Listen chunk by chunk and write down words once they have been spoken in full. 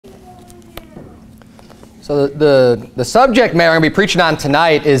So the subject matter I'm going to be preaching on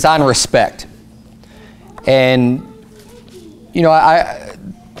tonight is on respect. And, you know, I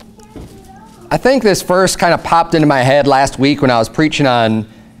think this verse kind of popped into my head last week when I was preaching on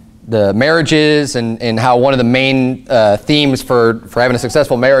the marriages and how one of the main themes for having a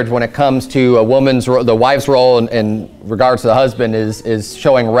successful marriage when it comes to a woman's, the wife's role in regards to the husband is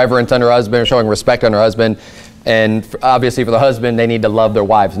showing reverence under her husband, or showing respect under her husband. And obviously for the husband, they need to love their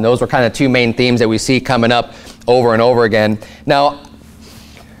wives. And those were kind of two main themes that we see coming up over and over again. Now,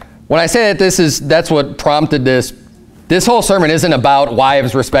 when I say that that's what prompted this whole sermon isn't about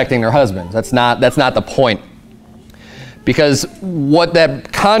wives respecting their husbands. That's not the point. Because what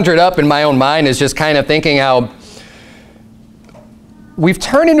that conjured up in my own mind is just kind of thinking how we've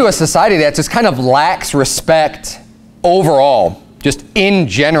turned into a society that just kind of lacks respect overall. Just in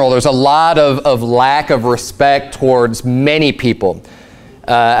general, there's a lot of lack of respect towards many people.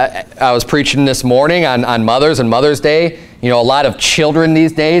 I was preaching this morning on Mothers and Mother's Day. You know, a lot of children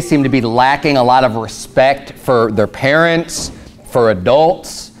these days seem to be lacking a lot of respect for their parents, for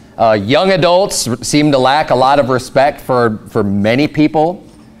adults. Young adults seem to lack a lot of respect for many people.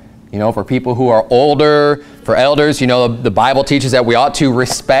 You know, for people who are older, for elders. You know, the Bible teaches that we ought to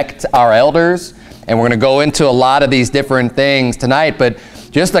respect our elders. And we're going to go into a lot of these different things tonight, but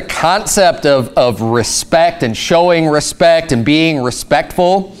just the concept of respect and showing respect and being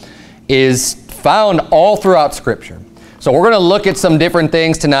respectful is found all throughout Scripture. So we're going to look at some different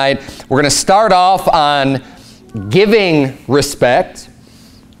things tonight. We're going to start off on giving respect,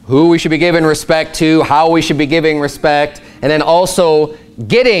 who we should be giving respect to, how we should be giving respect, and then also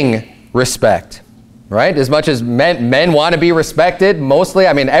getting respect. Right? As much as men want to be respected, mostly,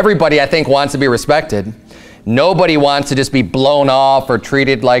 I mean, everybody, I think, wants to be respected. Nobody wants to just be blown off or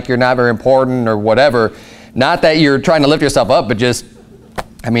treated like you're not very important or whatever. Not that you're trying to lift yourself up, but just,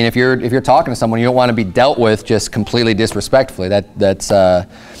 I mean, if you're talking to someone, you don't want to be dealt with just completely disrespectfully. That's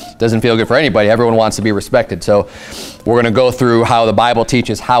doesn't feel good for anybody. Everyone wants to be respected. So we're going to go through how the Bible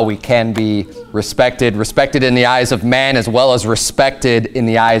teaches how we can be respected in the eyes of man as well as respected in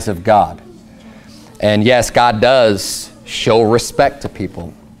the eyes of God. And yes, God does show respect to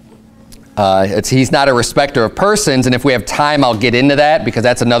people. He's not a respecter of persons, and if we have time, I'll get into that because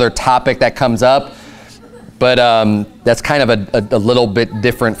that's another topic that comes up. But that's kind of a little bit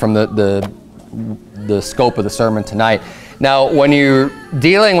different from the scope of the sermon tonight. Now, when you're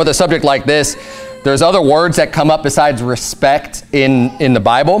dealing with a subject like this, there's other words that come up besides respect in the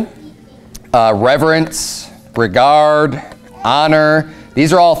Bible. Reverence, regard, honor.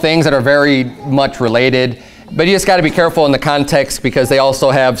 These are all things that are very much related, but you just got to be careful in the context because they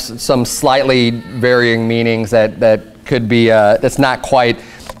also have some slightly varying meanings that could be, that's not quite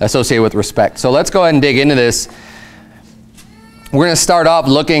associated with respect. So let's go ahead and dig into this. We're going to start off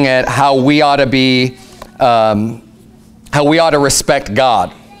looking at how we ought to be, how we ought to respect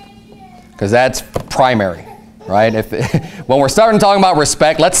God, because that's primary, right? When we're starting talking about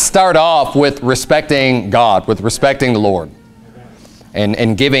respect, let's start off with respecting God, with respecting the Lord.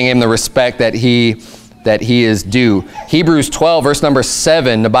 And giving him the respect that he is due. Hebrews 12, verse number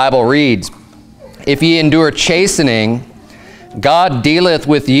 7, the Bible reads, "If ye endure chastening, God dealeth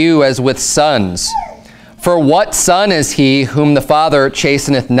with you as with sons. For what son is he whom the Father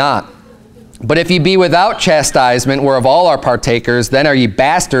chasteneth not? But if ye be without chastisement, whereof all are partakers, then are ye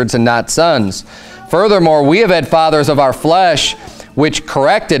bastards and not sons. Furthermore, we have had fathers of our flesh, which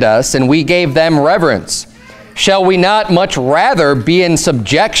corrected us, and we gave them reverence. Shall we not much rather be in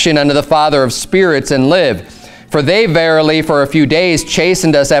subjection unto the Father of spirits and live? For they verily for a few days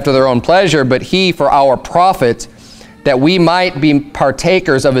chastened us after their own pleasure, but he for our profit, that we might be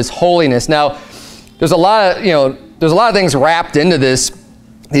partakers of his holiness." Now, there's a lot of things wrapped into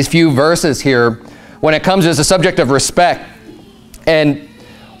these few verses here when it comes to the subject of respect. And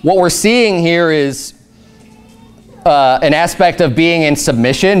what we're seeing here is an aspect of being in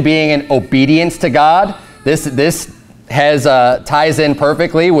submission, being in obedience to God. This has ties in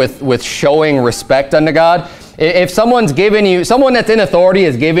perfectly with showing respect unto God. If someone's giving you, someone that's in authority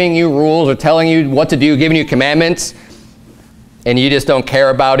is giving you rules or telling you what to do, giving you commandments, and you just don't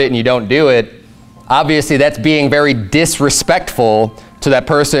care about it and you don't do it, obviously that's being very disrespectful to that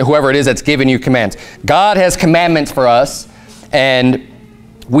person, whoever it is that's giving you commands. God has commandments for us, and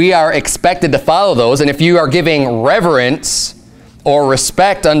we are expected to follow those. And if you are giving reverence or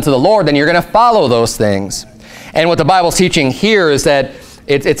respect unto the Lord, then you're going to follow those things. And what the Bible's teaching here is that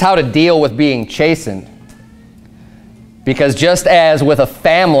it's how to deal with being chastened. Because just as with a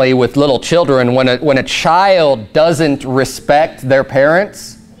family with little children, when a child doesn't respect their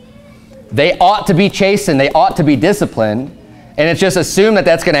parents, they ought to be chastened, they ought to be disciplined. And it's just assumed that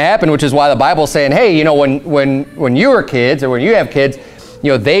that's going to happen, which is why the Bible's saying, hey, you know, when you were kids or when you have kids,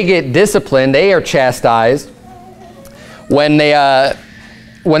 you know, they get disciplined, they are chastised when they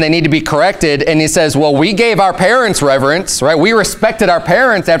need to be corrected. And he says, well, we gave our parents reverence, right? We respected our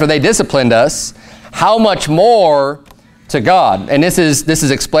parents after they disciplined us. How much more to God? And this is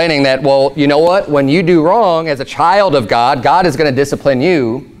explaining that, well, you know what? When you do wrong as a child of God, God is going to discipline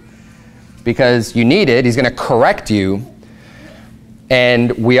you because you need it. He's going to correct you.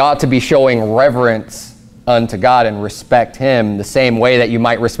 And we ought to be showing reverence unto God and respect Him the same way that you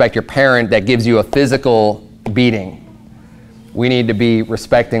might respect your parent that gives you a physical beating. We need to be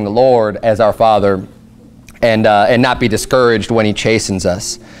respecting the Lord as our Father and not be discouraged when He chastens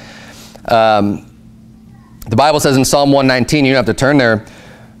us. The Bible says in Psalm 119, you don't have to turn there,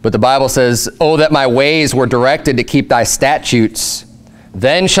 but the Bible says, oh, that my ways were directed to keep thy statutes.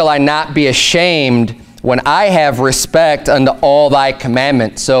 Then shall I not be ashamed when I have respect unto all thy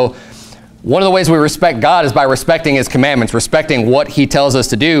commandments. So one of the ways we respect God is by respecting His commandments, respecting what He tells us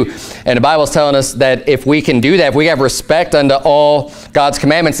to do. And the Bible's telling us that if we can do that, if we have respect unto all God's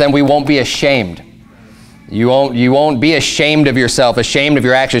commandments, then we won't be ashamed. You won't be ashamed of yourself, ashamed of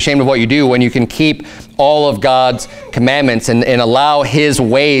your actions, ashamed of what you do when you can keep all of God's commandments and allow His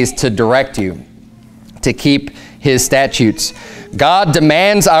ways to direct you, to keep His statutes. God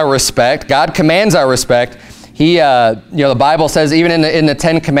demands our respect. God commands our respect. He, the Bible says even in the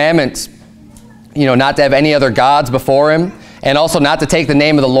Ten Commandments, not to have any other gods before Him, and also not to take the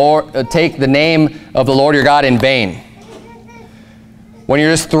name of the Lord your God in vain. When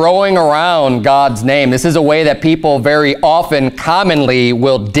you're just throwing around God's name, this is a way that people very often, commonly,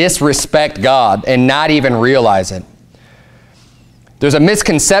 will disrespect God and not even realize it. There's a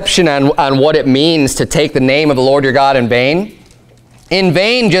misconception on what it means to take the name of the Lord your God in vain. In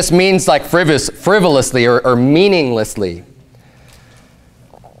vain just means like frivolously or meaninglessly.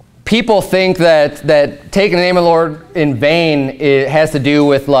 People think that taking the name of the Lord in vain, it has to do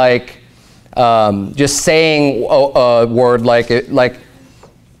with like just saying a word like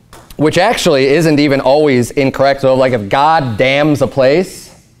which actually isn't even always incorrect. So like if God damns a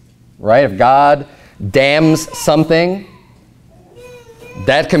place, right? If God damns something,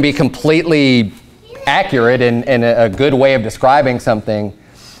 that can be completely accurate and a good way of describing something.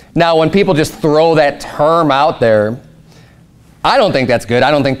 Now, when people just throw that term out there, I don't think that's good. I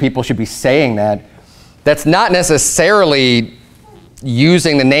don't think people should be saying that. That's not necessarily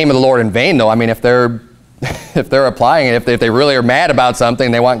using the name of the Lord in vain, though. I mean, if they're applying it, if they really are mad about something,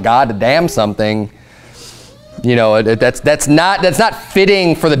 they want God to damn something, that's not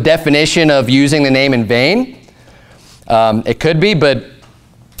fitting for the definition of using the name in vain. It could be, but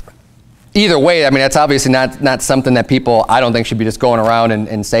either way, I mean, that's obviously not something that people, I don't think, should be just going around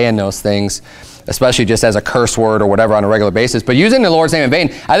and saying those things, especially just as a curse word or whatever on a regular basis. But using the Lord's name in vain,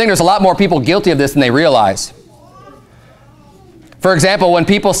 I think there's a lot more people guilty of this than they realize. For example, when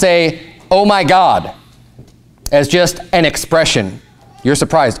people say, oh my God, as just an expression, you're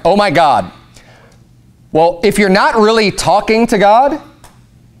surprised, oh my God. Well, if you're not really talking to God,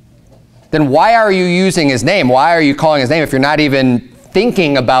 then why are you using His name? Why are you calling His name if you're not even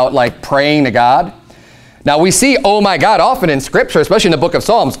thinking about like praying to God? Now we see oh my God often in Scripture, especially in the book of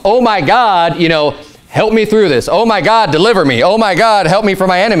Psalms. Oh my God, help me through this. Oh my God, deliver me. Oh my God, help me from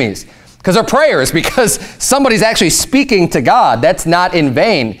my enemies. Because they're prayers, because somebody's actually speaking to God. That's not in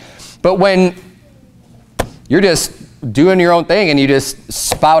vain. But when you're just doing your own thing and you just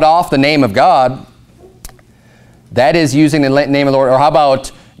spout off the name of God, that is using the name of the Lord. Or how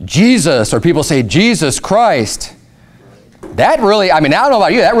about Jesus? Or people say Jesus Christ. That really, I mean, I don't know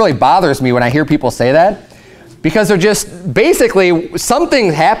about you, that really bothers me when I hear people say that. Because they're just, basically,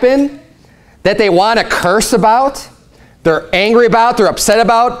 something happened that they want to curse about, they're angry about, they're upset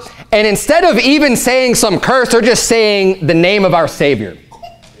about, and instead of even saying some curse, they're just saying the name of our Savior.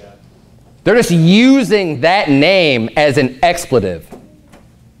 They're just using that name as an expletive.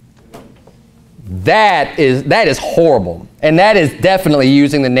 That is horrible. And that is definitely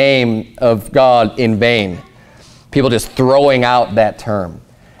using the name of God in vain. People just throwing out that term.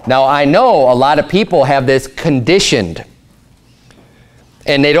 Now, I know a lot of people have this conditioned,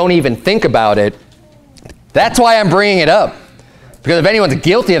 and they don't even think about it. That's why I'm bringing it up. Because if anyone's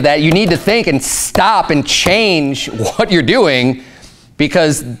guilty of that, you need to think and stop and change what you're doing,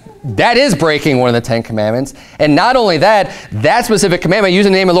 because that is breaking one of the 10 commandments. And not only that, that specific commandment,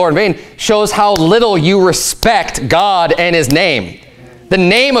 using the name of the Lord in vain, shows how little you respect God and His name. The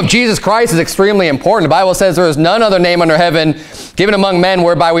name of Jesus Christ is extremely important. The Bible says there is none other name under heaven given among men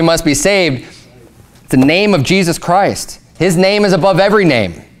whereby we must be saved. It's the name of Jesus Christ. His name is above every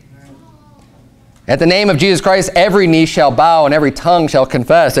name. At the name of Jesus Christ, every knee shall bow and every tongue shall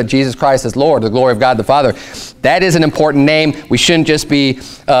confess that Jesus Christ is Lord, the glory of God the Father. That is an important name. We shouldn't just be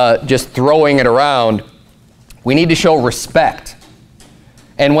just throwing it around. We need to show respect.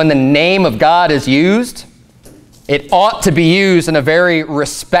 And when the name of God is used, it ought to be used in a very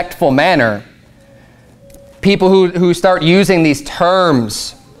respectful manner. People who start using these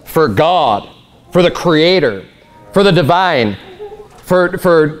terms for God, for the Creator, for the divine,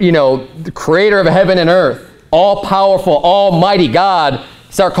 for you know, the Creator of heaven and earth, all-powerful, almighty God,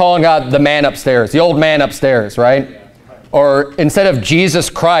 start calling God the man upstairs, the old man upstairs, right? Or instead of Jesus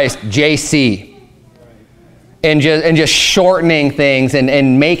Christ, JC. And just shortening things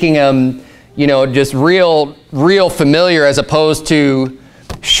and making them, you know, just real familiar as opposed to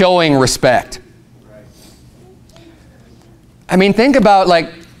showing respect. I mean, think about,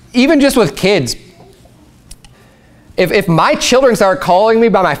 like, even just with kids. If my children start calling me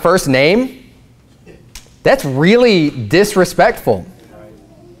by my first name, that's really disrespectful.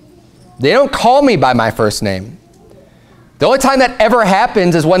 They don't call me by my first name. The only time that ever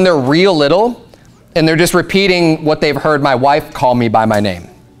happens is when they're real little and they're just repeating what they've heard my wife call me by my name.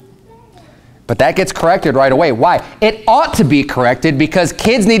 But that gets corrected right away. Why? It ought to be corrected because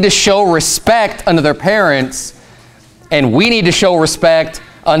kids need to show respect unto their parents, and we need to show respect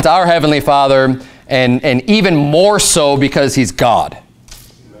unto our Heavenly Father, and even more so because He's God.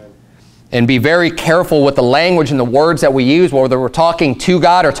 Amen. And be very careful with the language and the words that we use, whether we're talking to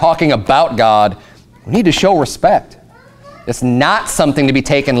God or talking about God. We need to show respect. It's not something to be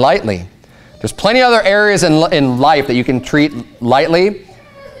taken lightly. There's plenty of other areas in life that you can treat lightly,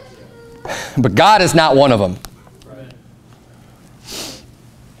 but God is not one of them.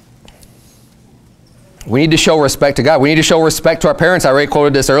 We need to show respect to God. We need to show respect to our parents. I already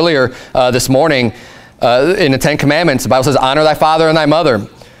quoted this earlier this morning in the Ten Commandments. The Bible says, honor thy father and thy mother,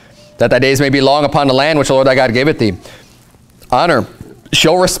 that thy days may be long upon the land which the Lord thy God giveth thee. Honor.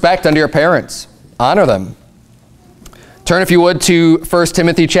 Show respect unto your parents. Honor them. Turn, if you would, to 1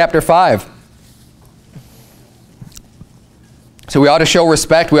 Timothy chapter 5. So we ought to show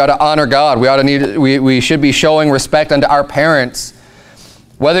respect. We ought to honor God. We should be showing respect unto our parents,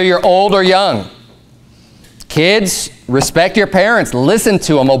 whether you're old or young. Kids, respect your parents. Listen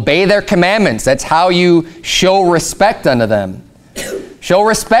to them. Obey their commandments. That's how you show respect unto them. Show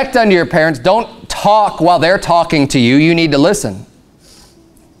respect unto your parents. Don't talk while they're talking to you. You need to listen.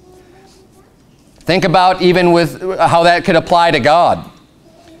 Think about even with how that could apply to God.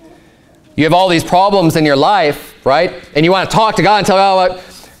 You have all these problems in your life, right? And you want to talk to God and tell God,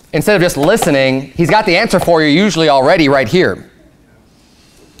 instead of just listening, He's got the answer for you usually already right here.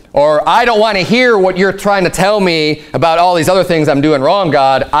 Or, I don't want to hear what you're trying to tell me about all these other things I'm doing wrong,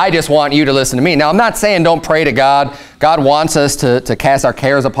 God. I just want you to listen to me. Now, I'm not saying don't pray to God. God wants us to cast our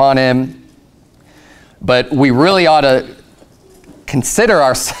cares upon Him. But we really ought to consider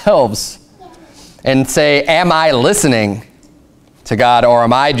ourselves and say, am I listening to God, or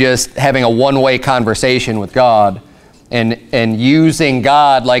am I just having a one-way conversation with God and using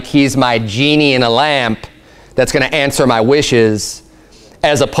God like He's my genie in a lamp that's going to answer my wishes,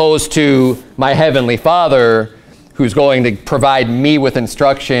 as opposed to my Heavenly Father who's going to provide me with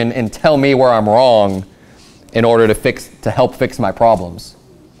instruction and tell me where I'm wrong in order to help fix my problems.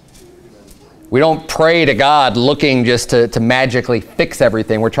 We don't pray to God looking just to magically fix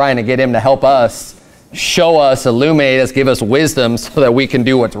everything. We're trying to get Him to help us, show us, illuminate us, give us wisdom so that we can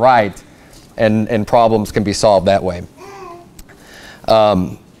do what's right, and problems can be solved that way.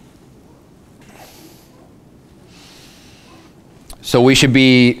 So we should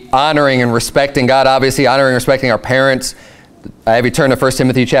be honoring and respecting God, obviously, honoring and respecting our parents. I have you turn to 1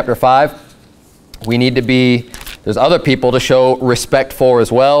 Timothy chapter 5. We need to be, there's other people to show respect for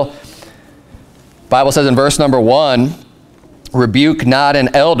as well. The Bible says in verse number 1, rebuke not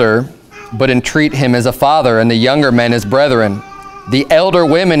an elder, but entreat him as a father, and the younger men as brethren, the elder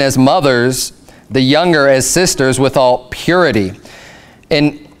women as mothers, the younger as sisters, with all purity.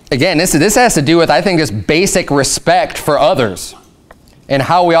 And again, this has to do with, I think, just basic respect for others and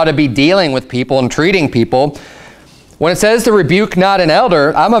how we ought to be dealing with people and treating people. When it says to rebuke not an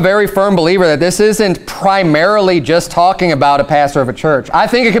elder, I'm a very firm believer that this isn't primarily just talking about a pastor of a church. I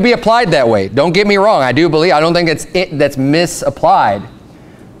think it could be applied that way. Don't get me wrong. I don't think that's misapplied.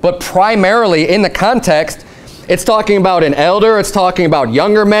 But primarily in the context, it's talking about an elder, it's talking about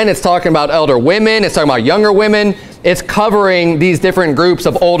younger men, it's talking about elder women, it's talking about younger women. It's covering these different groups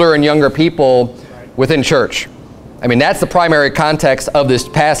of older and younger people within church. I mean, that's the primary context of this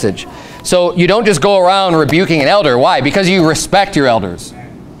passage. So you don't just go around rebuking an elder. Why? Because you respect your elders.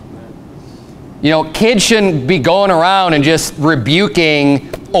 You know, kids shouldn't be going around and just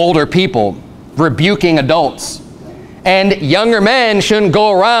rebuking older people. rebuking adults. And younger men shouldn't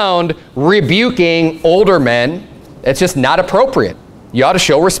go around rebuking older men. It's just not appropriate. You ought to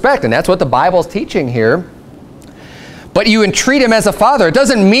show respect, and that's what the Bible's teaching here. But you entreat him as a father. It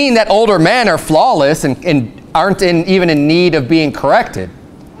doesn't mean that older men are flawless and aren't even in need of being corrected.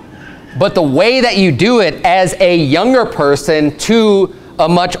 But the way that you do it as a younger person to a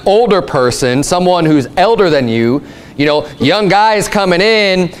much older person, someone who's elder than you, young guys coming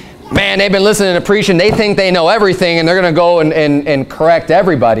in, man, they've been listening to preaching, they think they know everything, and they're going to go and correct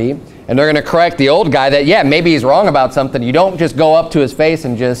everybody, and they're going to correct the old guy that, yeah, maybe he's wrong about something. You don't just go up to his face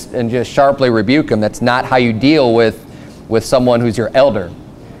and just sharply rebuke him. That's not how you deal with someone who's your elder.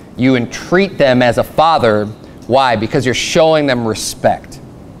 You entreat them as a father. Why? Because you're showing them respect.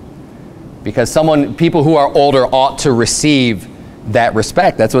 Because people who are older ought to receive that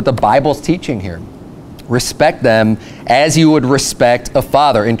respect. That's what the Bible's teaching here. Respect them as you would respect a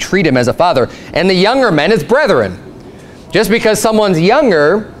father, and treat him as a father. And the younger men as brethren. Just because someone's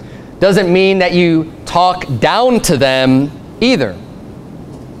younger doesn't mean that you talk down to them either.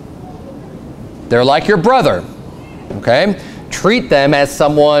 They're like your brother, okay? Treat them as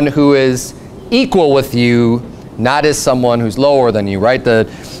someone who is equal with you, not as someone who's lower than you, right?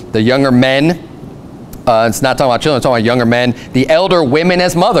 The younger men, it's not talking about children, it's talking about younger men. The elder women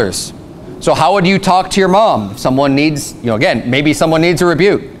as mothers. So how would you talk to your mom? If someone needs, again, maybe someone needs a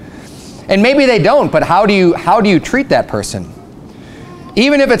rebuke. And maybe they don't, but how do you treat that person?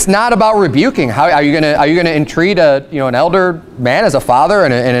 Even if it's not about rebuking, how are you gonna entreat an elder man as a father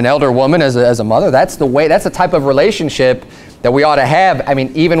and an elder woman as a mother? That's the type of relationship that we ought to have. I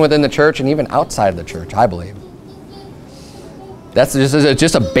mean, even within the church and even outside of the church, I believe. That's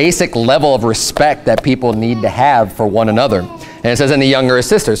just a basic level of respect that people need to have for one another. And it says, and the younger as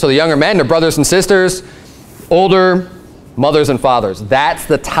sisters. So the younger men are brothers and sisters, older mothers and fathers. That's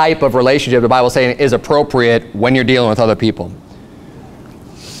the type of relationship the Bible is saying is appropriate when you're dealing with other people.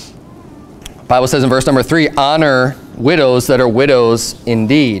 The Bible says in verse number 3, honor widows that are widows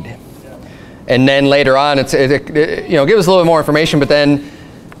indeed. And then later on, it gives us a little bit more information, but then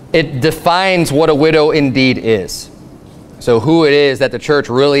it defines what a widow indeed is. So who it is that the church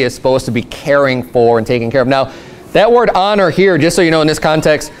really is supposed to be caring for and taking care of. Now, that word honor here, just so you know in this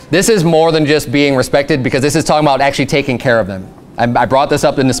context, this is more than just being respected, because this is talking about actually taking care of them. I brought this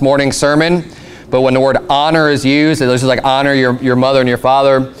up in this morning's sermon, but when the word honor is used, this is like honor your mother and your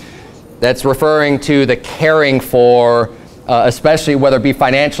father. That's referring to the caring for, especially whether it be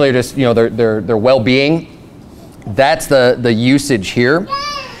financially or just their well-being. That's the usage here.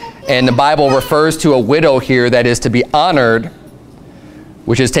 And the Bible refers to a widow here that is to be honored,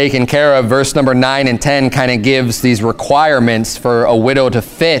 which is taken care of. Verse number 9 and 10 kind of gives these requirements for a widow to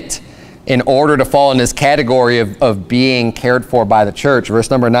fit in order to fall in this category of being cared for by the church. Verse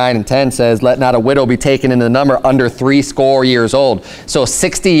number 9 and 10 says, let not a widow be taken in the number under 60 years old. So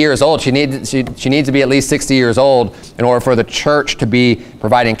 60 years old, she needs to be at least 60 years old in order for the church to be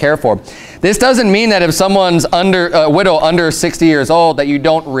providing care for. This doesn't mean that if someone's a widow under 60 years old that you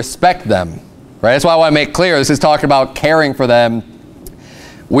don't respect them, right? That's why I want to make clear this is talking about caring for them.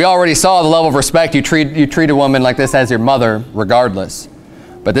 We already saw the level of respect. You treat a woman like this as your mother regardless.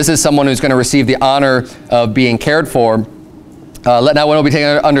 But this is someone who's going to receive the honor of being cared for. Let not one be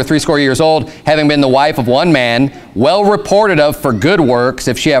taken under 60 years old, having been the wife of one man, well reported of for good works,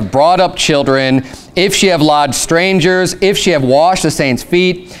 if she have brought up children, if she have lodged strangers, if she have washed the saints'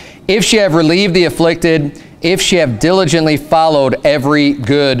 feet, if she have relieved the afflicted, if she have diligently followed every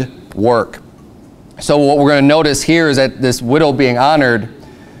good work. So what we're going to notice here is that this widow being honored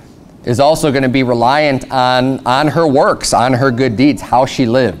is also going to be reliant on her works, on her good deeds, how she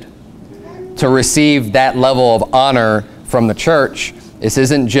lived, to receive that level of honor from the church. This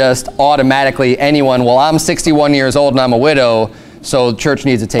isn't just automatically anyone, well, I'm 61 years old and I'm a widow, so the church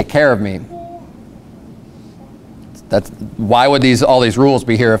needs to take care of me. Why would all these rules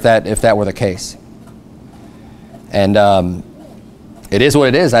be here if that were the case? And it is what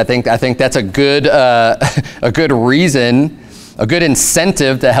it is. I think that's a good reason, a good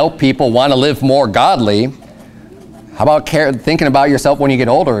incentive to help people want to live more godly. How about thinking about yourself when you get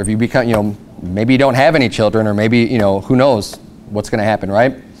older? If you become, maybe you don't have any children, or maybe, who knows what's going to happen,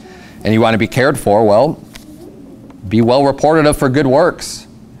 right? And you want to be cared for. Well, be well reported of for good works,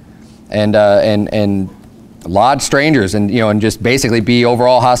 and lodge strangers, and just basically be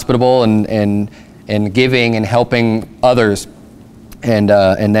overall hospitable and giving and helping others, and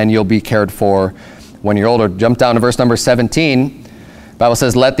then you'll be cared for when you're older. Jump down to verse number 17. The Bible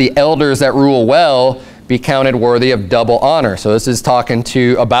says, let the elders that rule well be counted worthy of double honor. So this is talking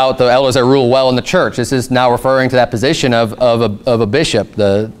about the elders that rule well in the church. This is now referring to that position of a bishop,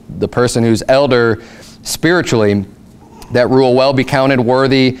 the person who's elder spiritually, that rule well be counted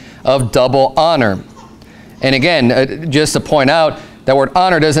worthy of double honor. And again, just to point out, that word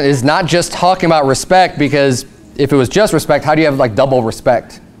honor is not just talking about respect, because if it was just respect, how do you have like double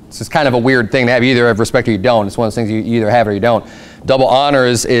respect? It's just kind of a weird thing to have. You either have respect or you don't. It's one of those things you either have or you don't. Double honor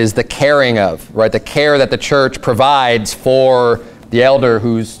is the caring of, right? The care that the church provides for the elder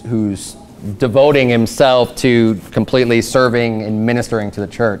who's devoting himself to completely serving and ministering to the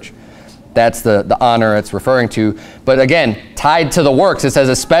church. That's the honor it's referring to. But again, tied to the works, it says,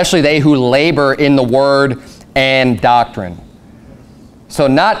 especially they who labor in the word and doctrine. So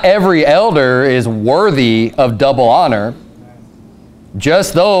not every elder is worthy of double honor.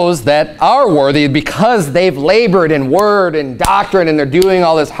 Just those that are worthy because they've labored in word and doctrine and they're doing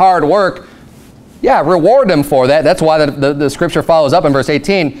all this hard work. Yeah, reward them for that. That's why the scripture follows up in verse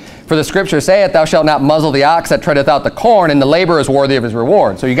 18. For the scripture saith, thou shalt not muzzle the ox that treadeth out the corn, and the laborer is worthy of his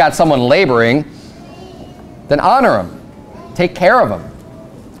reward. So you got someone laboring, then honor him. Take care of him.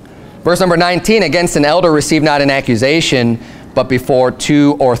 Verse number 19, against an elder receive not an accusation, but before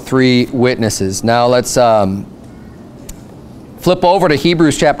 2 or 3 witnesses. Now let's flip over to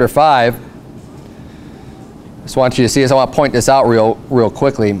Hebrews chapter 5. Just want you to see this. I want to point this out real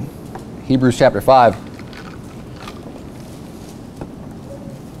quickly. Hebrews chapter 5.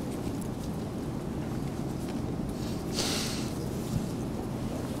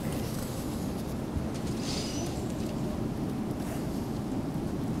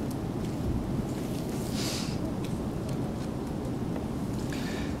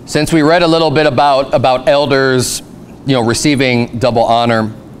 Since we read a little bit about elders, receiving double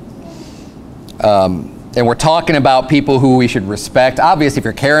honor, and we're talking about people who we should respect. Obviously, if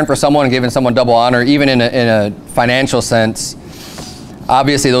you're caring for someone and giving someone double honor, even in a financial sense,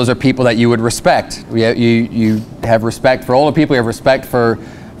 obviously those are people that you would respect. You have respect for older people. You have respect for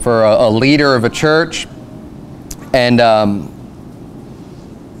a leader of a church, and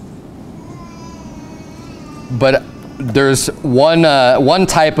but there's one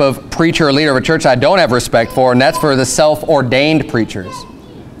type of preacher or leader of a church I don't have respect for, and that's for the self-ordained preachers.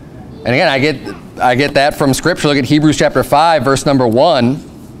 And again, I get that from Scripture. Look at Hebrews chapter 5, verse number 1,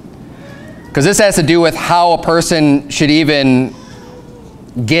 because this has to do with how a person should even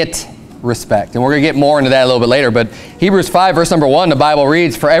get respect. And we're going to get more into that a little bit later. But Hebrews 5, verse number 1, the Bible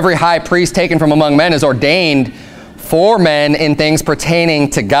reads, for every high priest taken from among men is ordained for men in things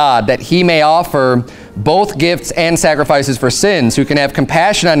pertaining to God, that he may offer both gifts and sacrifices for sins, who can have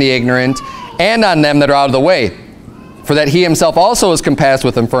compassion on the ignorant and on them that are out of the way, for that he himself also is compassed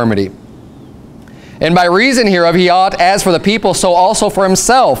with infirmity. And by reason hereof he ought, as for the people, so also for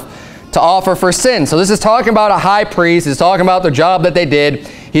himself, to offer for sin. So this is talking about a high priest. It's talking about the job that they did.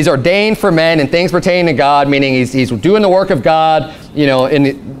 He's ordained for men in things pertaining to God, meaning he's doing the work of God,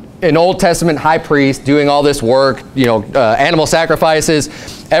 in Old Testament high priest doing all this work, animal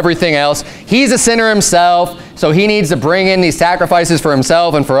sacrifices, everything else. He's a sinner himself, so he needs to bring in these sacrifices for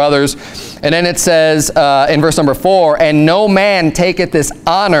himself and for others. And then it says in verse number 4, and no man taketh this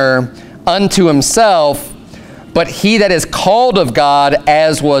honor unto himself, but he that is called of God,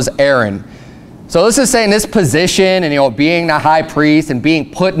 as was Aaron. So this is saying this position and being the high priest and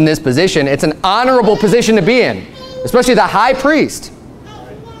being put in this position, it's an honorable position to be in, especially the high priest.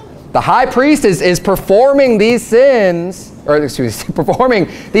 The high priest is performing these sins, performing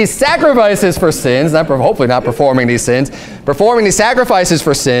these sacrifices for sins, hopefully not performing these sins, performing these sacrifices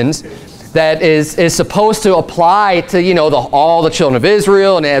for sins that is supposed to apply to, all the children of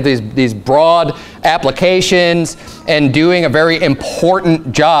Israel, and they have these broad applications and doing a very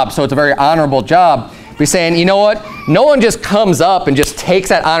important job. So it's a very honorable job. We're saying, you know what? No one just comes up and just takes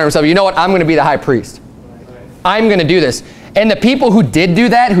that honor himself. You know what? I'm going to be the high priest. I'm going to do this. And the people who did do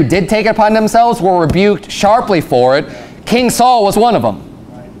that, who did take it upon themselves, were rebuked sharply for it. King Saul was one of them,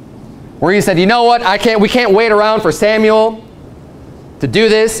 where he said, you know what, we can't wait around for Samuel to do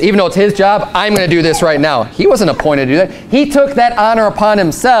this, even though it's his job. I'm going to do this right now. He wasn't appointed to do that. He took that honor upon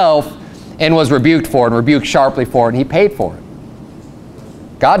himself and was rebuked for it, and rebuked sharply for it, and he paid for it.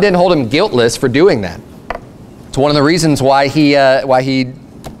 God didn't hold him guiltless for doing that. It's one of the reasons why he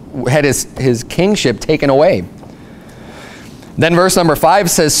had his kingship taken away. Then verse number 5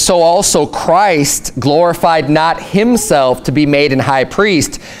 says, so also Christ glorified not himself to be made an high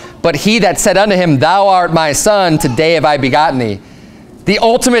priest, but he that said unto him, thou art my son, today have I begotten thee. The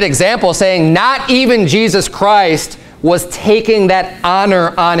ultimate example, saying not even Jesus Christ was taking that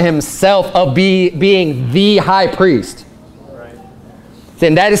honor on himself of being the high priest. Right.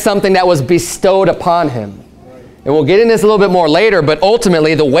 then that is something that was bestowed upon him. And we'll get into this a little bit more later, but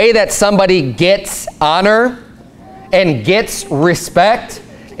ultimately the way that somebody gets honor and gets respect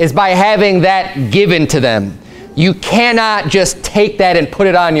is by having that given to them. You cannot just take that and put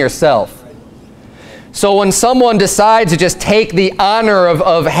it on yourself. So when someone decides to just take the honor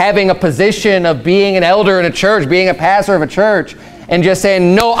of having a position, of being an elder in a church, being a pastor of a church, and just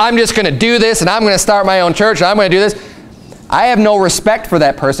saying, no, I'm just going to do this, and I'm going to start my own church, and I'm going to do this, I have no respect for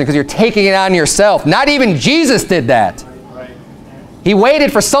that person because you're taking it on yourself. Not even Jesus did that. He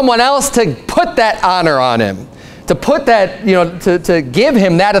waited for someone else to put that honor on him, to put that, to give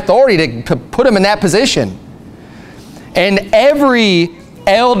him that authority, to put him in that position. And every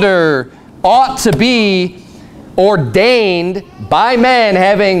elder ought to be ordained by men,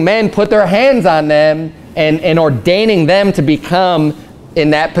 having men put their hands on them and ordaining them to become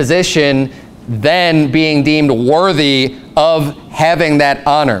in that position, then being deemed worthy of having that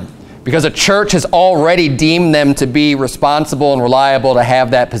honor. Because a church has already deemed them to be responsible and reliable to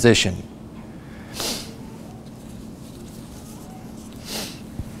have that position.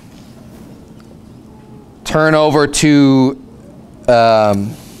 Turn over to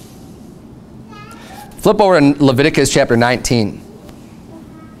flip over to Leviticus chapter 19.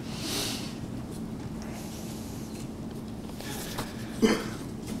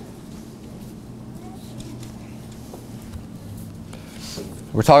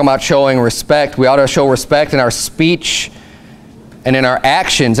 We're talking about showing respect. We ought to show respect in our speech and in our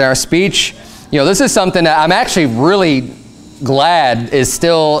actions. In our speech, this is something that I'm actually really glad is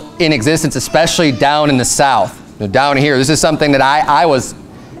still in existence, especially down in the South. Down here, this is something that I was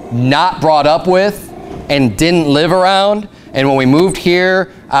not brought up with and didn't live around. And when we moved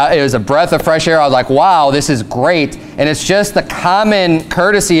here, it was a breath of fresh air. I was like, wow, this is great. And it's just the common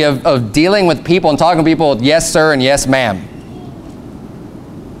courtesy of dealing with people and talking to people with yes, sir, and yes, ma'am.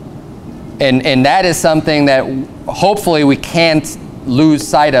 And that is something that hopefully we can't lose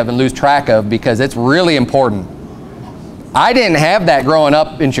sight of and lose track of, because it's really important. I didn't have that growing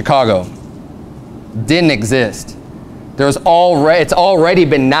up in Chicago. Didn't exist. It's already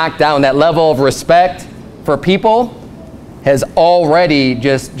been knocked down. That level of respect for people has already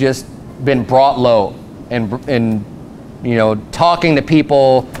just been brought low. And talking to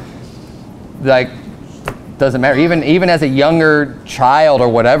people, like, doesn't matter. Even as a younger child or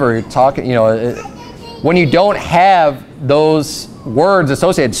whatever, talking, when you don't have those words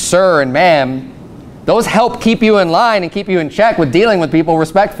associated, sir and ma'am, those help keep you in line and keep you in check with dealing with people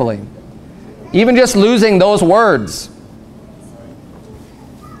respectfully. Even just losing those words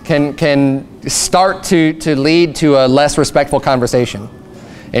can start to lead to a less respectful conversation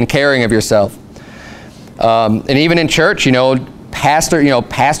and caring of yourself. And even in church, Pastor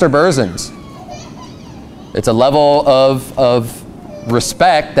Berzins. It's a level of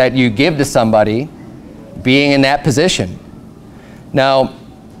respect that you give to somebody being in that position. Now,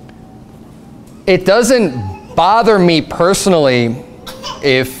 it doesn't bother me personally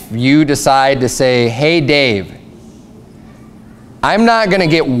if you decide to say, hey, Dave, I'm not going to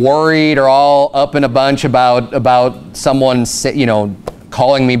get worried or all up in a bunch about someone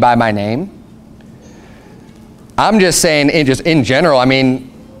calling me by my name. I'm just saying, in general, I mean,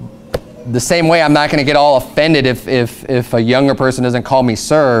 the same way I'm not going to get all offended if a younger person doesn't call me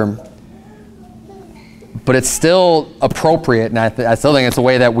sir, but it's still appropriate, and I still think it's the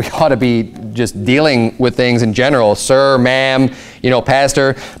way that we ought to be just dealing with things in general. Sir, ma'am,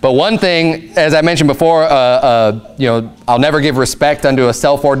 pastor. But one thing, as I mentioned before, I'll never give respect unto a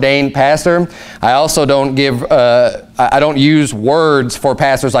self-ordained pastor. I also don't I don't use words for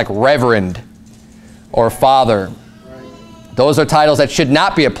pastors like reverend or father. Those are titles that should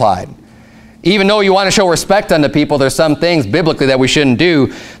not be applied. Even though you want to show respect unto people, there's some things biblically that we shouldn't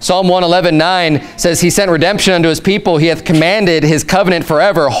do. Psalm 111:9 says, he sent redemption unto his people. He hath commanded his covenant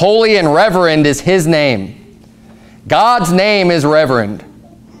forever. Holy and reverend is his name. God's name is reverend.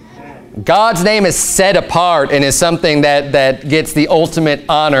 God's name is set apart and is something that gets the ultimate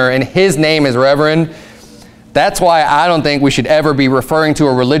honor, and his name is reverend. That's why I don't think we should ever be referring to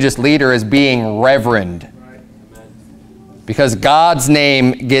a religious leader as being reverend. Because God's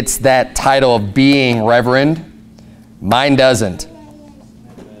name gets that title of being reverend. Mine doesn't.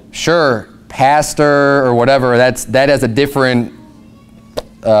 Sure, pastor or whatever, that has a different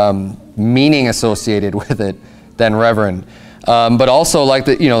meaning associated with it than reverend. But also, like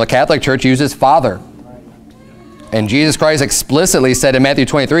the Catholic Church uses father. And Jesus Christ explicitly said in Matthew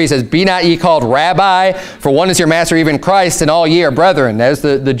 23, he says, be not ye called rabbi, for one is your master, even Christ, and all ye are brethren. That is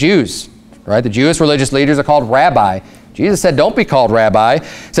the Jews. Right? The Jewish religious leaders are called rabbi, Jesus said, don't be called rabbi.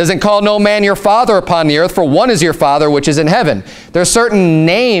 It says, and call no man your father upon the earth, for one is your Father which is in heaven. There are certain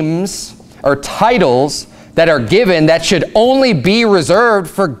names or titles that are given that should only be reserved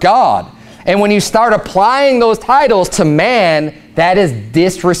for God. And when you start applying those titles to man, that is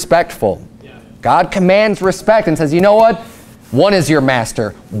disrespectful. God commands respect and says, you know what? One is your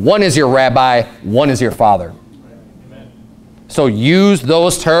master, one is your rabbi, one is your father. So use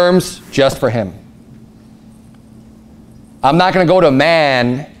those terms just for him. I'm not going to go to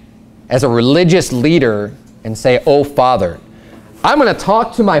man as a religious leader and say, oh, Father. I'm going to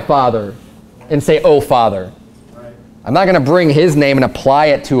talk to my Father and say, oh, Father. I'm not going to bring his name and apply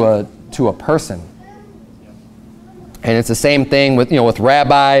it to a person. And it's the same thing with, with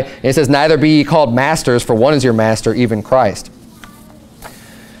rabbi. It says, neither be ye called masters, for one is your master, even Christ.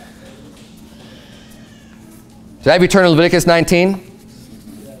 Did I have you turn to Leviticus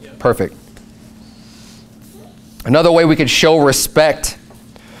 19? Perfect. Another way we could show respect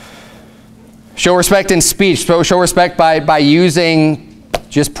in speech, show respect by using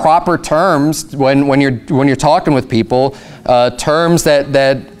just proper terms when you're talking with people, terms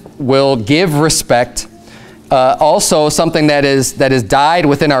that will give respect. Also, something that is died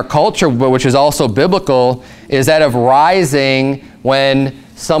within our culture, but which is also biblical, is that of rising when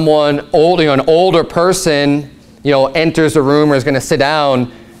someone old, an older person, enters the room or is going to sit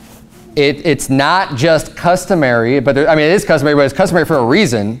down. It's not just customary, but it is customary, but it's customary for a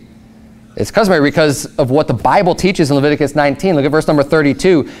reason. It's customary because of what the Bible teaches in Leviticus 19. Look at verse number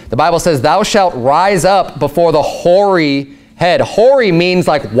 32. The Bible says, thou shalt rise up before the hoary head. Hoary means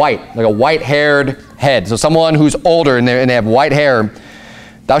like white, like a white-haired head. So someone who's older and they have white hair.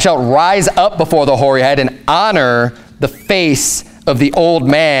 Thou shalt rise up before the hoary head and honor the face of the old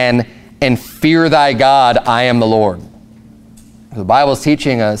man and fear thy God. I am the Lord. The Bible is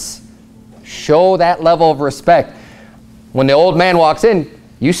teaching us, show that level of respect. When the old man walks in,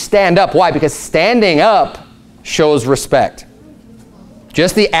 you stand up. Why? Because standing up shows respect.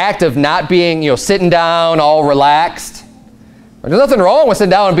 Just the act of not being, sitting down all relaxed. There's nothing wrong with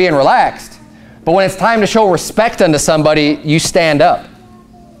sitting down and being relaxed. But when it's time to show respect unto somebody, you stand up.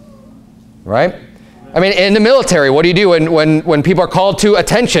 Right? In the military, what do you do when people are called to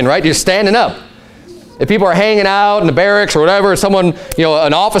attention, right? You're standing up. If people are hanging out in the barracks or whatever, someone,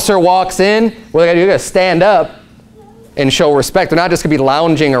 an officer walks in, what they got to do? You got to stand up and show respect. They're not just going to be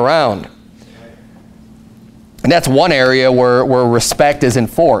lounging around. And that's one area where respect is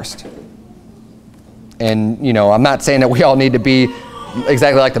enforced. And, I'm not saying that we all need to be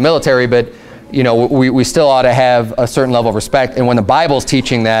exactly like the military, but, we still ought to have a certain level of respect. And when the Bible's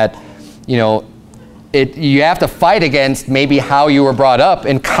teaching that, you have to fight against maybe how you were brought up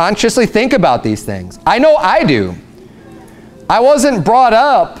and consciously think about these things. I know I do. I wasn't brought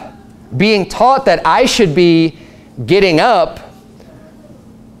up being taught that I should be getting up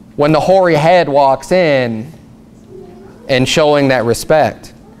when the hoary head walks in and showing that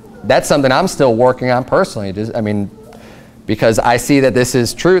respect. That's something I'm still working on personally. Because I see that this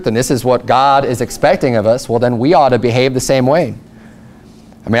is truth and this is what God is expecting of us, well, then we ought to behave the same way.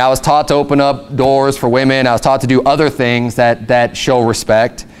 I was taught to open up doors for women. I was taught to do other things that show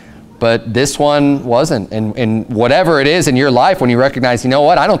respect. But this one wasn't. And whatever it is in your life, when you recognize,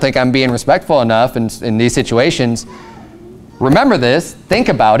 I don't think I'm being respectful enough in these situations, remember this, think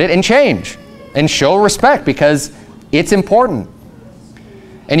about it, and change. And show respect because it's important.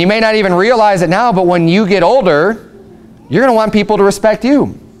 And you may not even realize it now, but when you get older, you're going to want people to respect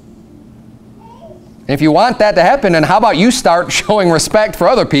you. And if you want that to happen, then how about you start showing respect for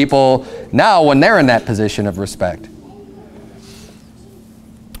other people now when they're in that position of respect?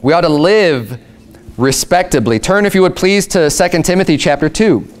 We ought to live respectably. Turn, if you would please, to 2 Timothy chapter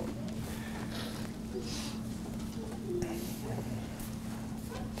 2.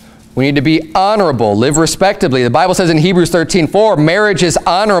 We need to be honorable, live respectably. The Bible says in Hebrews 13:4, marriage is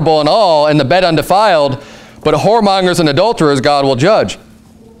honorable in all, and the bed undefiled, but whoremongers and adulterers God will judge.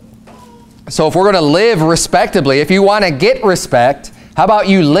 So if we're going to live respectably, if you want to get respect, how about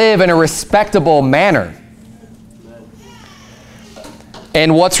you live in a respectable manner?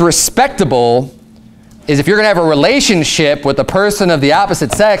 And what's respectable is if you're going to have a relationship with a person of the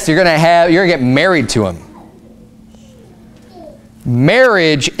opposite sex, you're going to get married to him.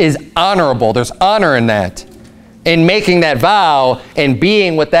 Marriage is honorable. There's honor in that. In making that vow and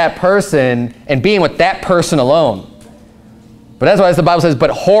being with that person and being with that person alone. But that's why the Bible says, but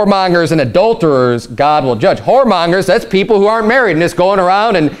whoremongers and adulterers God will judge. Whoremongers, that's people who aren't married and just going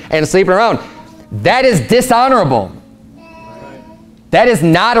around and sleeping around. That is dishonorable. That is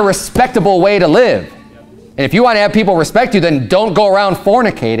not a respectable way to live. And if you want to have people respect you, then don't go around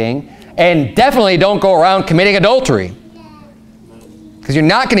fornicating and definitely don't go around committing adultery. Because you're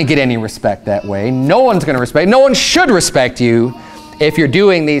not going to get any respect that way. No one's going to respect. No one should respect you if you're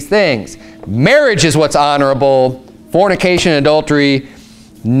doing these things. Marriage is what's honorable. Fornication and adultery,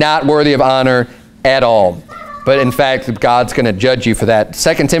 not worthy of honor at all. But in fact, God's going to judge you for that.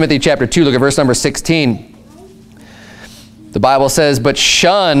 2 Timothy chapter 2, look at verse number 16. The Bible says, "But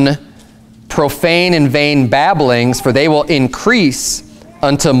shun profane and vain babblings, for they will increase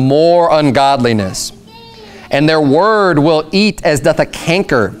unto more ungodliness. And their word will eat as doth a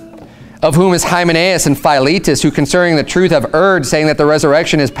canker, of whom is Hymenaeus and Philetus, who concerning the truth have erred, saying that the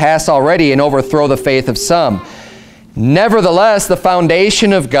resurrection is past already, and overthrow the faith of some. Nevertheless, the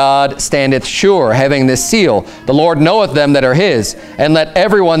foundation of God standeth sure, having this seal, the Lord knoweth them that are his, and let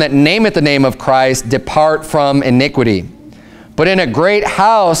everyone that nameth the name of Christ depart from iniquity. But in a great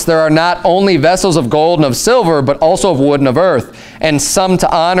house there are not only vessels of gold and of silver, but also of wood and of earth, and some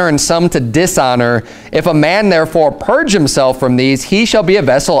to honor and some to dishonor. If a man therefore purge himself from these, he shall be a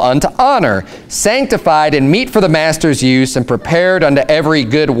vessel unto honor, sanctified and meet for the master's use, and prepared unto every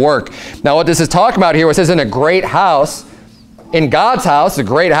good work." Now what this is talking about here, it says in a great house, in God's house, a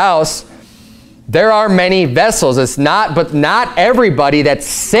great house, there are many vessels. But not everybody that's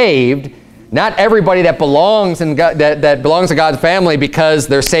saved, not everybody that belongs in God, that belongs to God's family because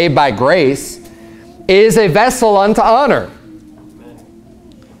they're saved by grace, is a vessel unto honor.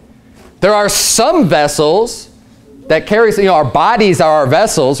 There are some vessels that carry, our bodies are our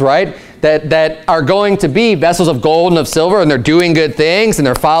vessels, right? That are going to be vessels of gold and of silver, and they're doing good things, and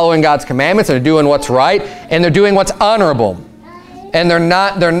they're following God's commandments, and they're doing what's right, and they're doing what's honorable. And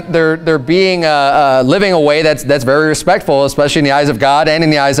they're being living a way that's very respectful, especially in the eyes of God and in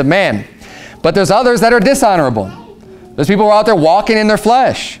the eyes of man. But there's others that are dishonorable. There's people who are out there walking in their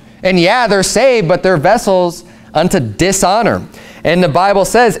flesh. And yeah, they're saved, but they're vessels unto dishonor. And the Bible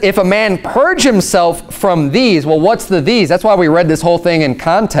says, if a man purge himself from these, well, what's the these? That's why we read this whole thing in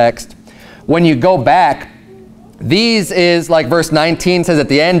context. When you go back, these is like verse 19 says at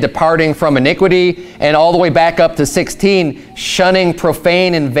the end, departing from iniquity, and all the way back up to 16, shunning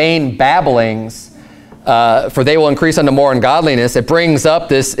profane and vain babblings. For they will increase unto more ungodliness. It brings up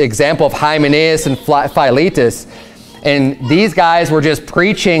this example of Hymenaeus and Philetus. And these guys were just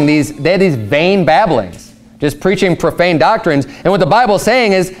preaching they had these vain babblings, just preaching profane doctrines. And what the Bible's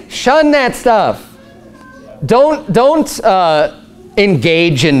saying is, shun that stuff. Don't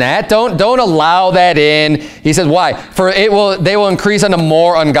engage in that. Don't allow that in. He says, why? For they will increase unto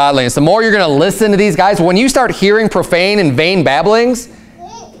more ungodliness. The more you're going to listen to these guys, when you start hearing profane and vain babblings,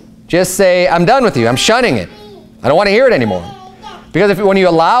 just say, I'm done with you. I'm shunning it. I don't want to hear it anymore. Because when you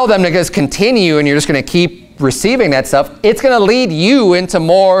allow them to just continue and you're just going to keep receiving that stuff, it's going to lead you into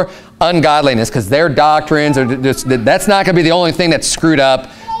more ungodliness, because their doctrines are that's not going to be the only thing that's screwed up.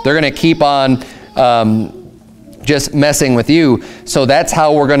 They're going to keep on just messing with you. So that's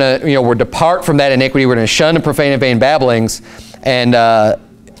how we're going to, we're depart from that iniquity. We're going to shun the profane and vain babblings. And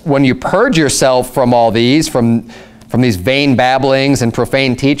when you purge yourself from all these, from these vain babblings and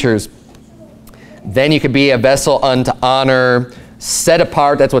profane teachers, then you could be a vessel unto honor, set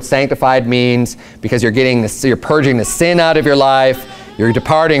apart. That's what sanctified means, because you're purging the sin out of your life. You're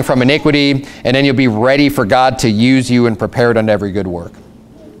departing from iniquity, and then you'll be ready for God to use you and prepared unto every good work.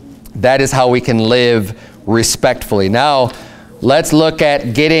 That is how we can live respectfully. Now, let's look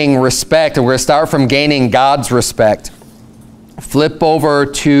at getting respect, and we're going to start from gaining God's respect. Flip over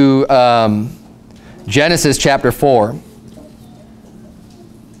to Genesis chapter 4.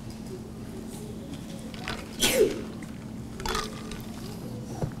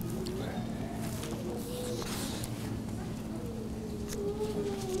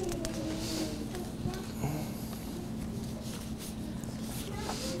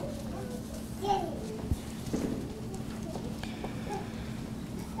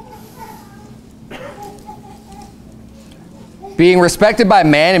 Being respected by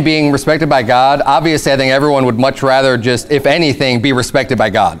man and being respected by God, obviously I think everyone would much rather just, if anything, be respected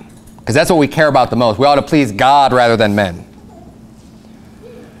by God. Because that's what we care about the most. We ought to please God rather than men.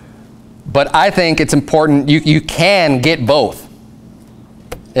 But I think it's important, you can get both,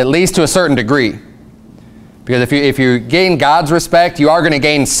 at least to a certain degree. Because if you gain God's respect, you are going to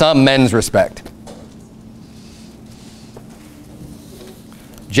gain some men's respect.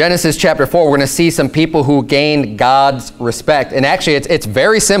 Genesis chapter 4, we're going to see some people who gained God's respect. And actually, it's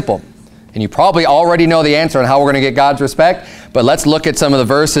very simple. And you probably already know the answer on how we're going to get God's respect. But let's look at some of the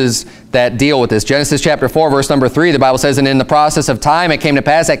verses that deal with this. Genesis chapter 4, verse number 3, the Bible says, "And in the process of time it came to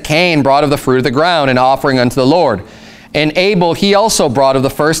pass that Cain brought of the fruit of the ground an offering unto the Lord. And Abel he also brought of the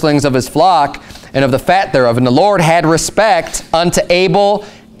firstlings of his flock and of the fat thereof. And the Lord had respect unto Abel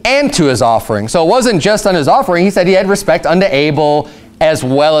and to his offering." So it wasn't just on his offering. He said he had respect unto Abel as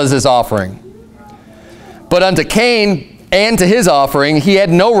well as his offering. But unto Cain and to his offering he had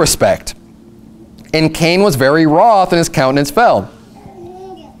no respect. And Cain was very wroth, and his countenance fell.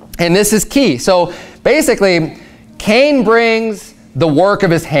 And this is key. So basically, Cain brings the work of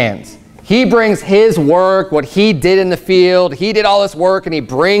his hands. He brings his work, what he did in the field. He did all this work, and he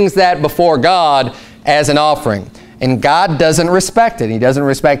brings that before God as an offering. And God doesn't respect it. He doesn't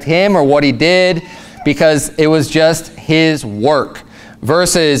respect him or what he did because it was just his work.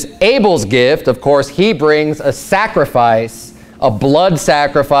 Versus Abel's gift, of course, he brings a sacrifice, a blood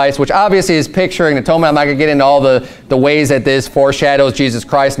sacrifice, which obviously is picturing atonement. I'm not going to get into all the ways that this foreshadows Jesus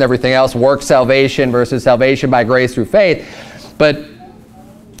Christ and everything else, work salvation versus salvation by grace through faith. But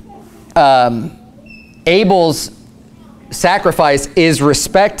Abel's sacrifice is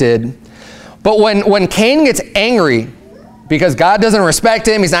respected. But when Cain gets angry because God doesn't respect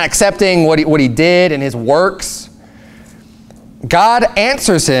him, he's not accepting what he did and his works, God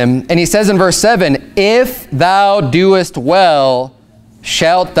answers him, and he says in verse 7, if thou doest well,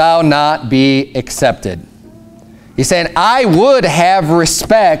 shalt thou not be accepted. He's saying, I would have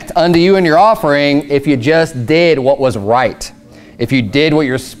respect unto you and your offering if you just did what was right, if you did what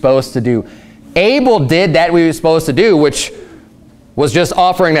you're supposed to do. Abel did that what he was supposed to do, which was just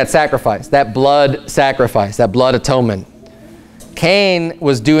offering that sacrifice, that blood sacrifice, that blood atonement. Cain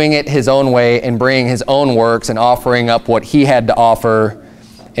was doing it his own way and bringing his own works and offering up what he had to offer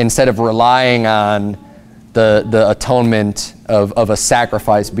instead of relying on the atonement of a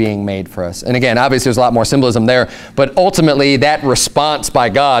sacrifice being made for us. And again, obviously there's a lot more symbolism there, but ultimately that response by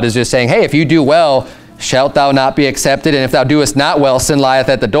God is just saying, hey, if you do well, shalt thou not be accepted, and if thou doest not well, sin lieth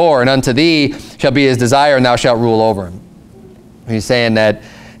at the door, and unto thee shall be his desire, and thou shalt rule over him. He's saying that,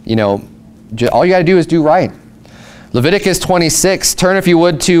 you know, all you got to do is do right. Leviticus 26, turn if you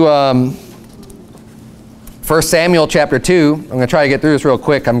would to 1 Samuel chapter 2. I'm going to try to get through this real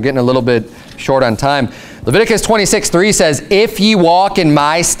quick. I'm getting a little bit short on time. Leviticus 26:3 says, if ye walk in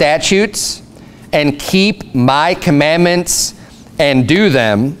my statutes and keep my commandments and do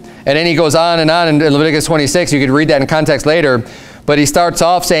them. And then he goes on in Leviticus 26. You could read that in context later. But he starts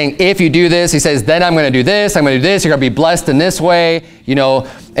off saying, if you do this, he says, then I'm going to do this, I'm going to do this, you're going to be blessed in this way, you know.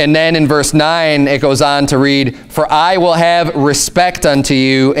 And then in verse 9, it goes on to read, for I will have respect unto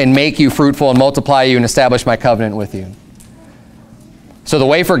you and make you fruitful and multiply you and establish my covenant with you. So the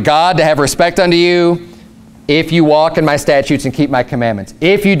way for God to have respect unto you, if you walk in my statutes and keep my commandments.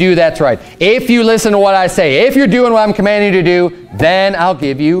 If you do, that's right. If you listen to what I say, if you're doing what I'm commanding you to do, then I'll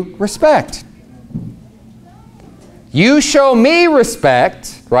give you respect. You show me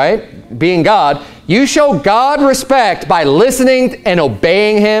respect, right? Being God, you show God respect by listening and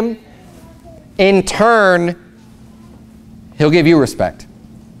obeying him. In turn, he'll give you respect.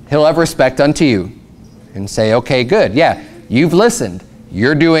 He'll have respect unto you and say, okay, good. Yeah, you've listened.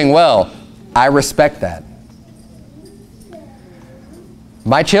 You're doing well. I respect that.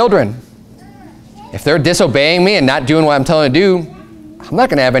 My children, if they're disobeying me and not doing what I'm telling them to do, I'm not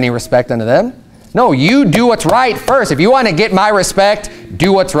going to have any respect unto them. No, you do what's right first. If you want to get my respect,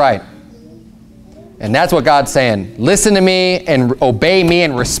 do what's right. And that's what God's saying. Listen to me and obey me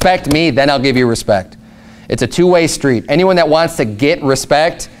and respect me, then I'll give you respect. It's a two-way street. Anyone that wants to get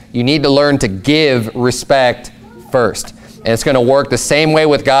respect, you need to learn to give respect first. And it's going to work the same way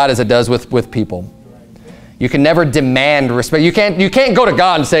with God as it does with people. You can never demand respect. You can't go to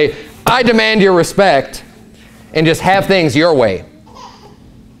God and say, I demand your respect, and just have things your way.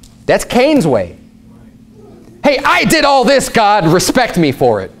 That's Cain's way. Hey, I did all this, God, respect me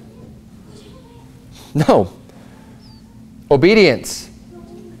for it. No. Obedience.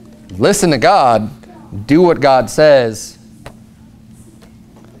 Listen to God. Do what God says.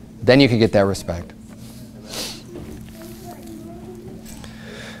 Then you can get that respect.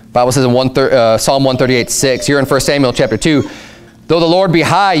 The Bible says in Psalm 138:6, here in 1 Samuel chapter 2, though the Lord be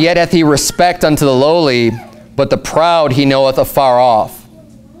high, yet hath he respect unto the lowly, but the proud he knoweth afar off.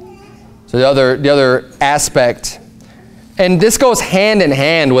 So the other aspect, and this goes hand in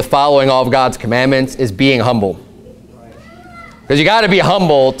hand with following all of God's commandments, is being humble. Because you got to be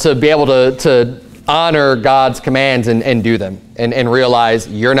humble to be able to honor God's commands and do them. And realize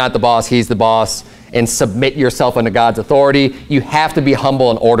you're not the boss, he's the boss, and submit yourself under God's authority. You have to be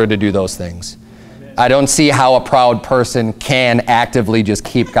humble in order to do those things. I don't see how a proud person can actively just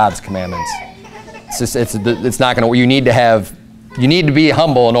keep God's commandments. It's not going to. You need to be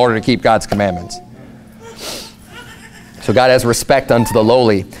humble in order to keep God's commandments. So God has respect unto the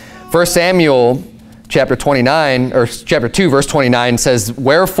lowly. 1 Samuel chapter 29, or chapter 2, verse 29 says,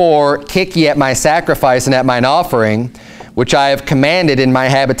 wherefore kick ye at my sacrifice and at mine offering, which I have commanded in my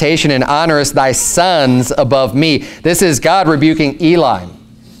habitation, and honorest thy sons above me. This is God rebuking Eli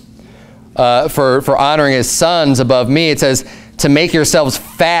for honoring his sons above me. It says, to make yourselves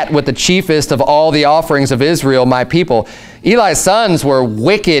fat with the chiefest of all the offerings of Israel, my people. Eli's sons were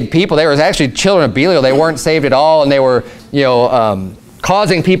wicked people. They were actually children of Belial. They weren't saved at all, and they were,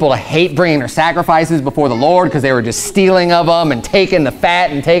 causing people to hate bringing their sacrifices before the Lord because they were just stealing of them and taking the fat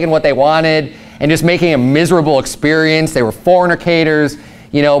and taking what they wanted and just making a miserable experience. They were fornicators,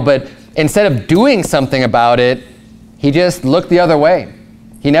 but instead of doing something about it, he just looked the other way.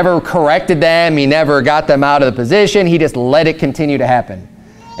 He never corrected them. He never got them out of the position. He just let it continue to happen.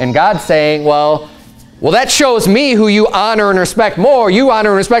 And God's saying, well, that shows me who you honor and respect more. You honor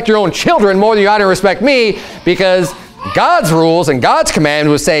and respect your own children more than you honor and respect me, because God's rules and God's command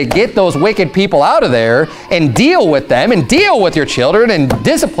would say, get those wicked people out of there and deal with them and deal with your children and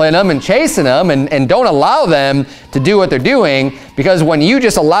discipline them and chasten them and don't allow them to do what they're doing. Because when you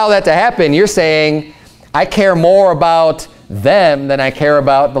just allow that to happen, you're saying, I care more about them than I care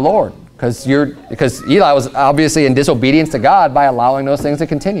about the Lord, because Eli was obviously in disobedience to God by allowing those things to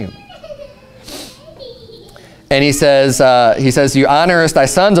continue. And he says, you honorest thy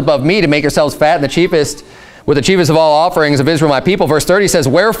sons above me to make yourselves fat and the chiefest with the chiefest of all offerings of Israel, my people. Verse 30 says,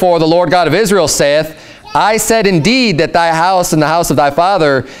 wherefore the Lord God of Israel saith, I said indeed that thy house and the house of thy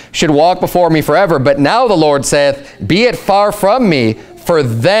father should walk before me forever. But now the Lord saith, be it far from me, for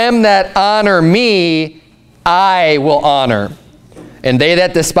them that honor me I will honor, and they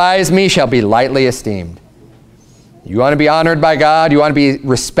that despise me shall be lightly esteemed. You want to be honored by God? You want to be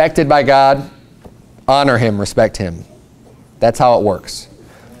respected by God? Honor him, respect him. That's how it works.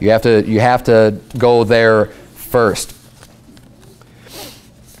 You have to go there first.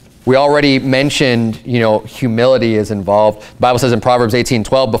 We already mentioned, humility is involved. The Bible says in Proverbs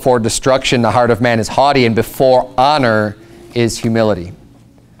 18:12, before destruction the heart of man is haughty, and before honor is humility.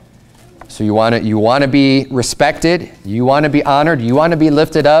 So you want to be respected, you want to be honored, you want to be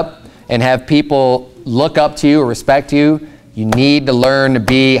lifted up and have people look up to you or respect you. You need to learn to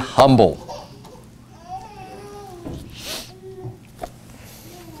be humble.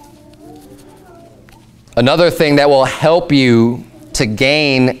 Another thing that will help you to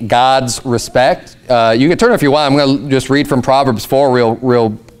gain God's respect, you can turn if you want. I'm going to just read from Proverbs 4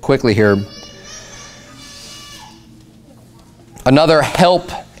 real quickly here. Another help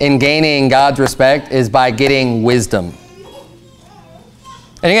in gaining God's respect is by getting wisdom.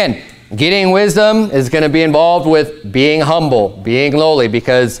 And again, getting wisdom is going to be involved with being humble, being lowly,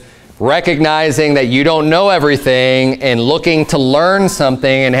 because recognizing that you don't know everything and looking to learn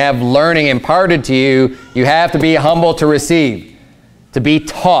something and have learning imparted to you, you have to be humble to receive, to be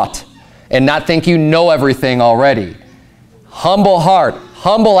taught, and not think you know everything already. Humble heart,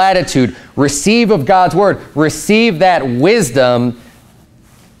 humble attitude, receive of God's word, receive that wisdom,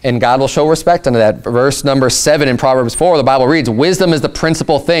 and God will show respect unto that. Verse number 7 in Proverbs 4, the Bible reads, wisdom is the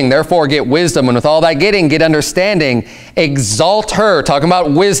principal thing. Therefore get wisdom, and with all thy getting, get understanding. Exalt her, talking about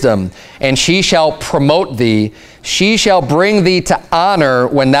wisdom, and she shall promote thee. She shall bring thee to honor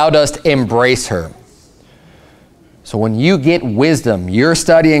when thou dost embrace her. So when you get wisdom, you're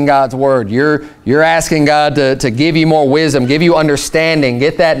studying God's word, you're asking God to give you more wisdom, give you understanding,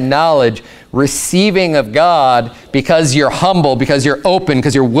 get that knowledge, receiving of God, because you're humble, because you're open,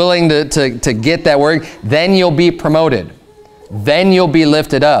 because you're willing to get that word, then you'll be promoted. Then you'll be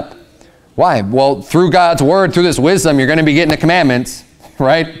lifted up. Why? Well, through God's word, through this wisdom, you're going to be getting the commandments,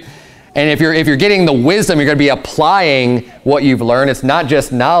 right? And if you're getting the wisdom, you're going to be applying what you've learned. It's not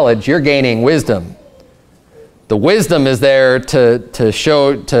just knowledge, you're gaining wisdom. The wisdom is there to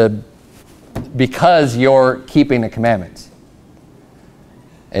show, because you're keeping the commandments.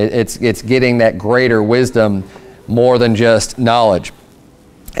 It's getting that greater wisdom more than just knowledge.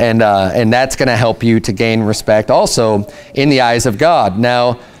 And that's going to help you to gain respect also in the eyes of God.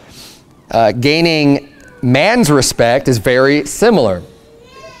 Now, gaining man's respect is very similar.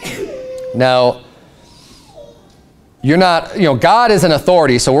 Now, you're not, God is an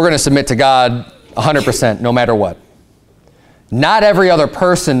authority, so we're going to submit to God 100% no matter what. Not every other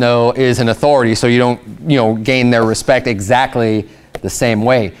person, though, is an authority, so you don't, gain their respect exactly the same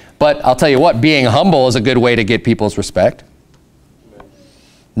way. But I'll tell you what, being humble is a good way to get people's respect.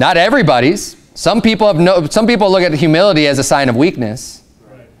 Not everybody's. Some people look at humility as a sign of weakness.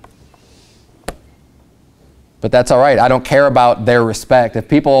 But that's all right. I don't care about their respect. If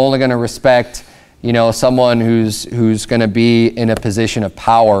people are only going to respect, someone who's going to be in a position of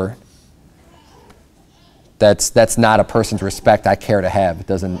power, that's not a person's respect I care to have.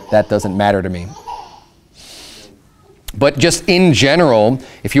 That doesn't matter to me. But just in general,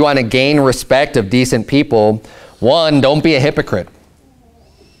 if you want to gain respect of decent people, One, don't be a hypocrite.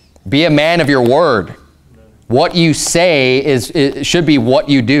 Be a man of your word. What you say it should be what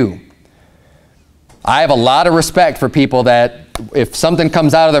you do. I have a lot of respect for people that if something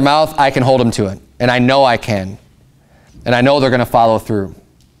comes out of their mouth, I can hold them to it. And I know I can. And I know they're going to follow through.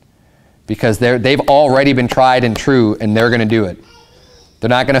 Because they've already been tried and true, and they're going to do it. They're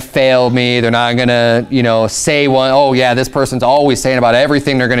not going to fail me. They're not going to, say oh yeah, this person's always saying about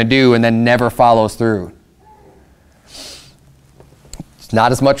everything they're going to do and then never follows through. It's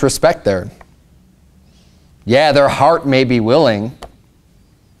not as much respect there. Yeah, their heart may be willing,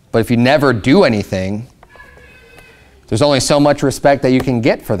 but if you never do anything, there's only so much respect that you can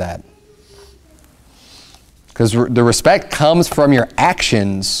get for that. Because the respect comes from your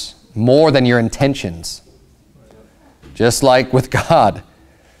actions more than your intentions. Just like with God.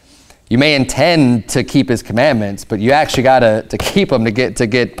 You may intend to keep his commandments, but you actually got to keep them to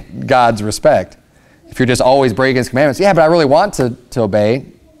get God's respect. If you're just always breaking his commandments, yeah, but I really want to obey.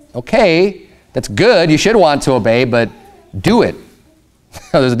 Okay, that's good. You should want to obey, but do it.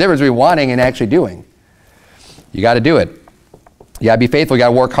 There's a difference between wanting and actually doing. You got to do it. You got to be faithful. You got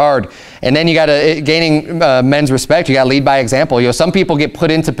to work hard. And then you got to, gaining men's respect, you got to lead by example. Some people get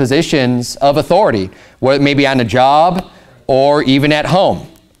put into positions of authority, whether it may be on a job or even at home.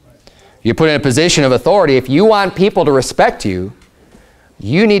 You put in a position of authority. If you want people to respect you,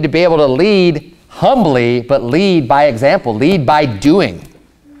 you need to be able to lead humbly, but lead by example, lead by doing.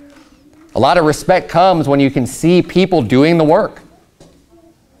 A lot of respect comes when you can see people doing the work.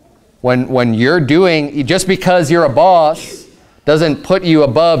 When you're doing, just because you're a boss doesn't put you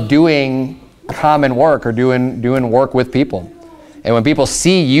above doing common work or doing work with people. And when people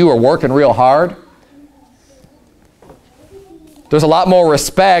see you are working real hard, there's a lot more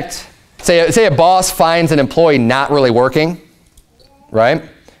respect. Say a boss finds an employee not really working, right?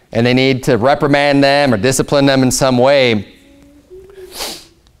 And they need to reprimand them or discipline them in some way.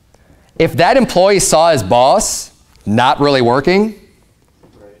 If that employee saw his boss not really working,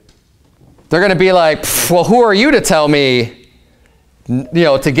 they're going to be like, well, who are you to tell me,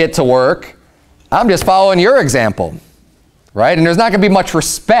 to get to work? I'm just following your example, right? And there's not going to be much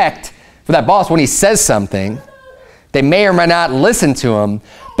respect for that boss when he says something. They may or may not listen to him,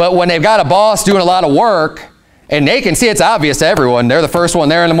 but when they've got a boss doing a lot of work, and they can see it's obvious to everyone, they're the first one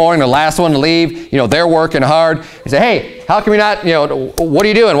there in the morning, the last one to leave, they're working hard. You say, hey, how come you're not, what are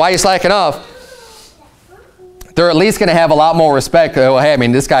you doing? Why are you slacking off? They're at least going to have a lot more respect. Well, hey,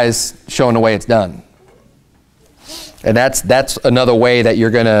 this guy's showing the way it's done. And that's another way that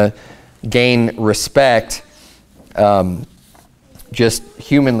you're going to gain respect, just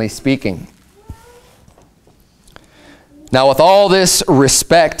humanly speaking. Now, with all this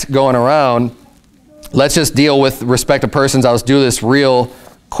respect going around, let's just deal with respect of persons. I'll just do this real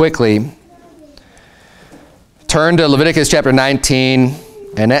quickly. Turn to Leviticus chapter 19,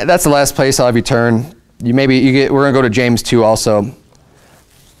 and that's the last place I'll have you turn. We're going to go to James 2 also.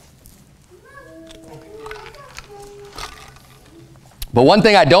 But one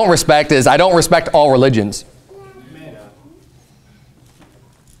thing I don't respect is I don't respect all religions.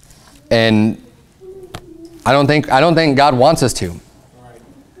 And I don't think God wants us to.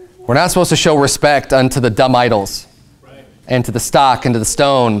 We're not supposed to show respect unto the dumb idols, and to the stock, and to the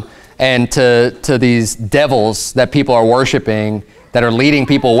stone, and to these devils that people are worshiping that are leading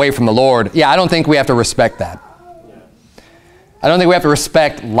people away from the Lord. Yeah, I don't think we have to respect that. I don't think we have to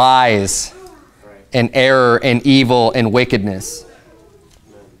respect lies and error and evil and wickedness.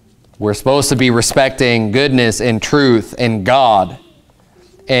 We're supposed to be respecting goodness and truth and God.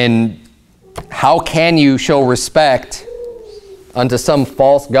 And how can you show respect unto some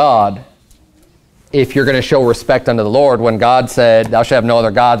false god if you're going to show respect unto the Lord when God said, thou shalt have no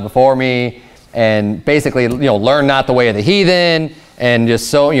other gods before me, and basically, learn not the way of the heathen, and just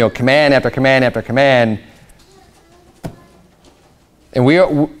so, command after command after command.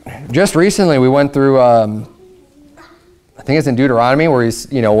 And just recently we went through, I think it's in Deuteronomy, where he's,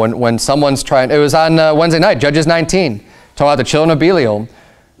 when someone's trying, it was on Wednesday night, Judges 19, talking about the children of Belial.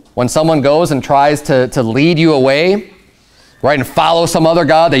 When someone goes and tries to lead you away, right, and follow some other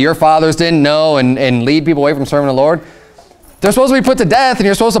god that your fathers didn't know and lead people away from serving the Lord, they're supposed to be put to death, and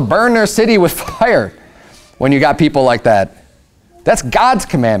you're supposed to burn their city with fire when you got people like that. That's God's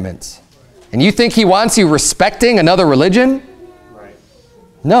commandments. And you think he wants you respecting another religion? Right.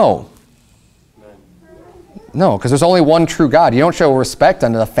 No. No, because there's only one true God. You don't show respect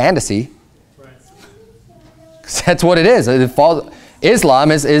unto the fantasy. Right. 'Cause that's what it is.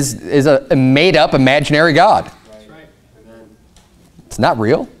 Islam is a made-up imaginary God. Right. It's not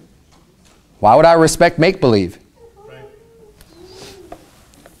real. Why would I respect make-believe? Right.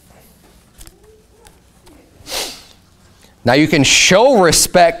 Now you can show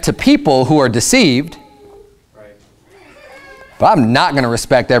respect to people who are deceived, but I'm not going to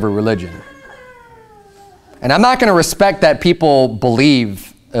respect every religion. And I'm not going to respect that people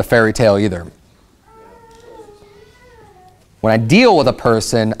believe a fairy tale either. When I deal with a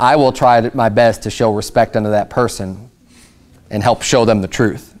person, I will try my best to show respect unto that person and help show them the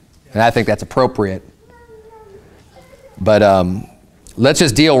truth. And I think that's appropriate. But let's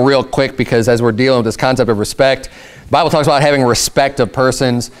just deal real quick, because as we're dealing with this concept of respect, the Bible talks about having respect of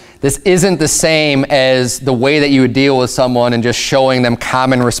persons. This isn't the same as the way that you would deal with someone and just showing them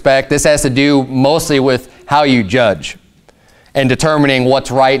common respect. This has to do mostly with how you judge and determining what's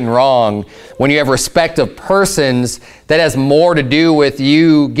right and wrong. When you have respect of persons, that has more to do with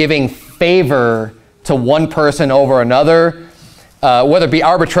you giving favor to one person over another, whether it be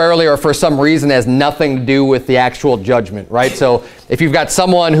arbitrarily or for some reason, has nothing to do with the actual judgment, right? So if you've got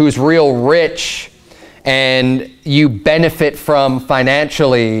someone who's real rich and you benefit from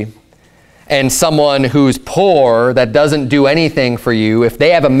financially, and someone who's poor that doesn't do anything for you, if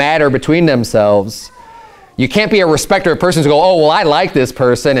they have a matter between themselves, you can't be a respecter of persons who go, oh, well, I like this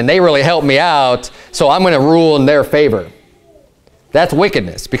person and they really helped me out, so I'm going to rule in their favor. That's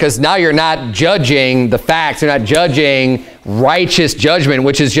wickedness, because now you're not judging the facts. You're not judging righteous judgment,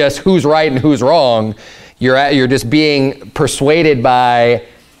 which is just who's right and who's wrong. You're just being persuaded by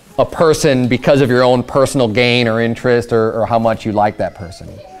a person because of your own personal gain or interest, or how much you like that person.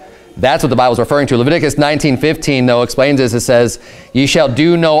 That's what the Bible's referring to. Leviticus 19:15, though, explains this. It says, "Ye shall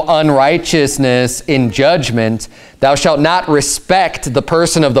do no unrighteousness in judgment. Thou shalt not respect the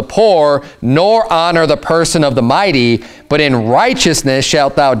person of the poor, nor honor the person of the mighty, but in righteousness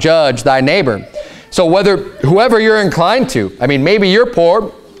shalt thou judge thy neighbor." So whoever you're inclined to, I mean, maybe you're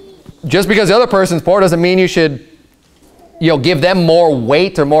poor. Just because the other person's poor doesn't mean you should, give them more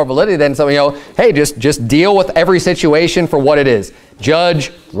weight or more validity than something. Hey, just deal with every situation for what it is.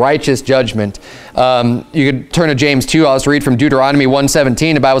 Judge righteous judgment. You could turn to James 2. I'll just read from Deuteronomy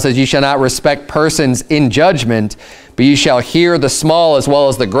 1:17. The Bible says, "You shall not respect persons in judgment, but you shall hear the small as well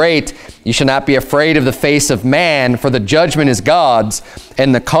as the great. You shall not be afraid of the face of man, for the judgment is God's,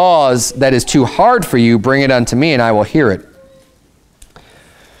 and the cause that is too hard for you, bring it unto me, and I will hear it."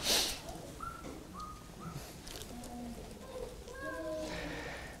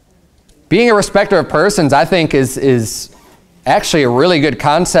 Being a respecter of persons, I think, is actually a really good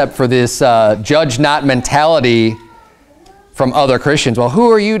concept for this judge not mentality from other Christians. Well, who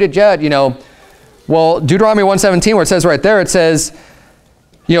are you to judge? Well, Deuteronomy 1:17, where it says right there, it says,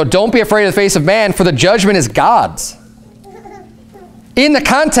 don't be afraid of the face of man, for the judgment is God's. In the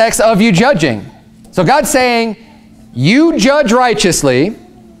context of you judging. So God's saying, you judge righteously.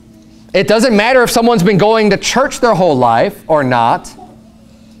 It doesn't matter if someone's been going to church their whole life or not.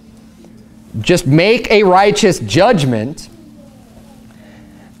 Just make a righteous judgment,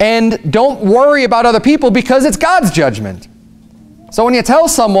 and don't worry about other people, because it's God's judgment. So when you tell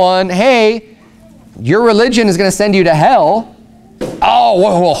someone, hey, your religion is going to send you to hell, oh,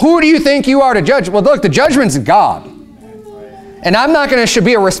 well, who do you think you are to judge? Well, look, the judgment's God. And I'm not going to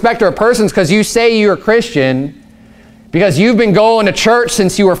be a respecter of persons because you say you're a Christian, because you've been going to church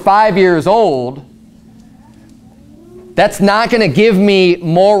since you were 5 years old. That's not going to give me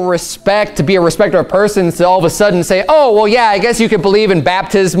more respect to be a respecter of persons to all of a sudden say, oh, well, yeah, I guess you could believe in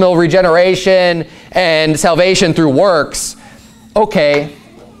baptismal regeneration and salvation through works. Okay.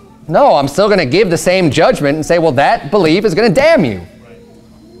 No, I'm still going to give the same judgment and say, well, that belief is going to damn you. Right.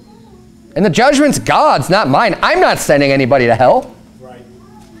 And the judgment's God's, not mine. I'm not sending anybody to hell. Right.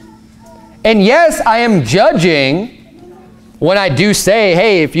 And yes, I am judging when I do say,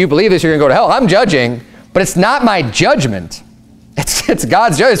 hey, if you believe this, you're going to go to hell. I'm judging. But it's not my judgment. It's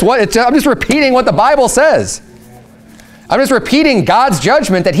God's judgment. I'm just repeating what the Bible says. I'm just repeating God's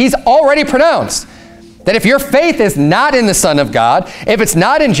judgment that he's already pronounced. That if your faith is not in the Son of God, if it's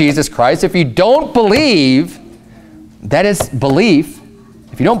not in Jesus Christ, if you don't believe, that is belief.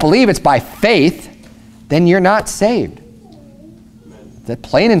 If you don't believe it's by faith, then you're not saved. That's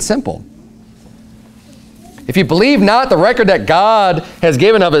plain and simple. If you believe not the record that God has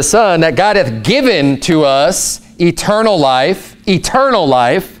given of his Son, that God hath given to us eternal life,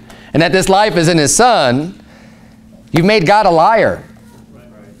 and that this life is in his Son, you've made God a liar.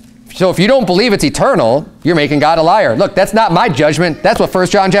 So if you don't believe it's eternal, you're making God a liar. Look, that's not my judgment. That's what 1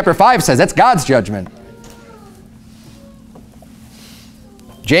 John chapter 5 says. That's God's judgment.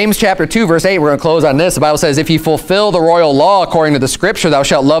 James chapter 2, verse 8, we're going to close on this. The Bible says, if you fulfill the royal law according to the Scripture, thou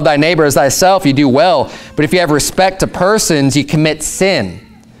shalt love thy neighbor as thyself, you do well. But if you have respect to persons, you commit sin.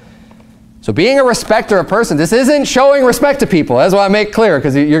 So being a respecter of persons, this isn't showing respect to people. That's why I make clear,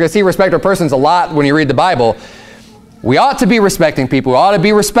 because you're going to see respecter of persons a lot when you read the Bible. We ought to be respecting people. We ought to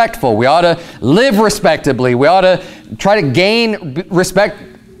be respectful. We ought to live respectably. We ought to try to gain respect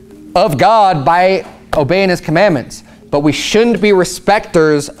of God by obeying his commandments. But we shouldn't be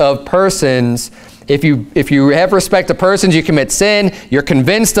respecters of persons. If you have respect of persons, you commit sin. You're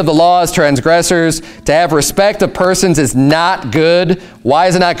convinced of the law as transgressors. To have respect of persons is not good. Why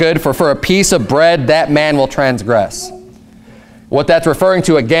is it not good? For a piece of bread, that man will transgress. What that's referring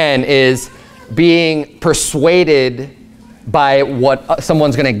to, again, is being persuaded by what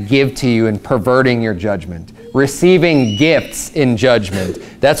someone's going to give to you and perverting your judgment. Receiving gifts in judgment.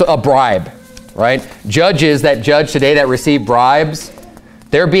 That's a bribe, right? Judges that judge today that receive bribes,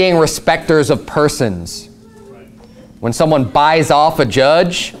 they're being respecters of persons. When someone buys off a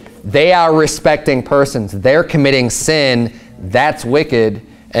judge, they are respecting persons. They're committing sin. That's wicked.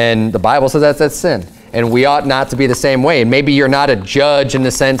 And the Bible says that's sin. And we ought not to be the same way. And maybe you're not a judge in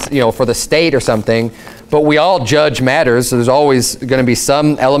the sense, for the state or something, but we all judge matters. So there's always going to be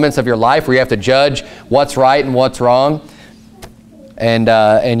some elements of your life where you have to judge what's right and what's wrong.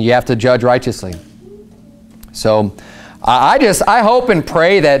 And you have to judge righteously. So I hope and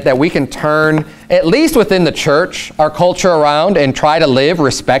pray that we can turn, at least within the church, our culture around and try to live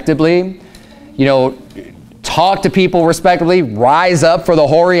respectably. Talk to people respectably, rise up for the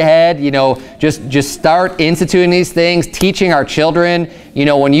hoary head, just start instituting these things, teaching our children,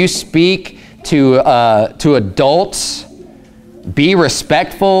 when you speak to adults, be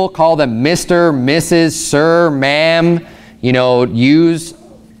respectful, call them Mr., Mrs., Sir, Ma'am, use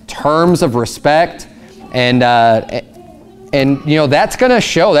terms of respect, and that's going to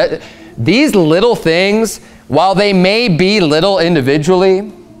show that these little things, while they may be little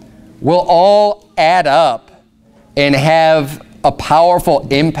individually, will all add up and have a powerful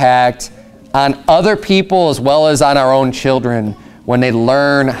impact on other people as well as on our own children when they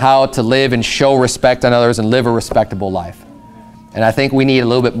learn how to live and show respect on others and live a respectable life. And I think we need a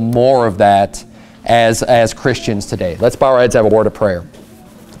little bit more of that as Christians today. Let's bow our heads and have a word of prayer.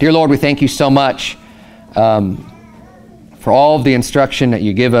 Dear Lord, we thank you so much for all of the instruction that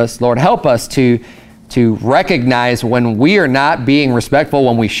you give us. Lord, help us to recognize when we are not being respectful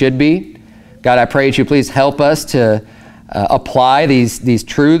when we should be. God, I pray that you please help us to apply these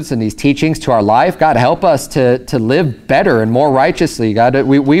truths and these teachings to our life. God, help us to live better and more righteously. God,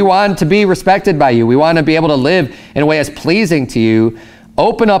 we want to be respected by you. We want to be able to live in a way that's pleasing to you.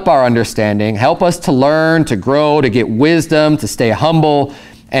 Open up our understanding. Help us to learn, to grow, to get wisdom, to stay humble,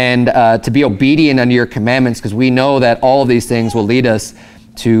 and to be obedient unto your commandments, because we know that all of these things will lead us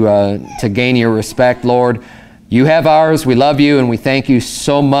to gain your respect, Lord. You have ours. We love you, and we thank you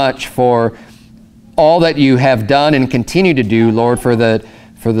so much for all that you have done and continue to do, Lord, for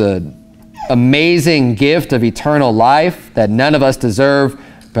the amazing gift of eternal life that none of us deserve,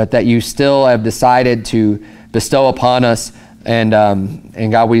 but that you still have decided to bestow upon us. And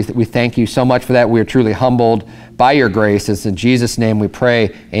God, we thank you so much for that. We are truly humbled by your grace. It's in Jesus' name we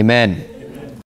pray. Amen.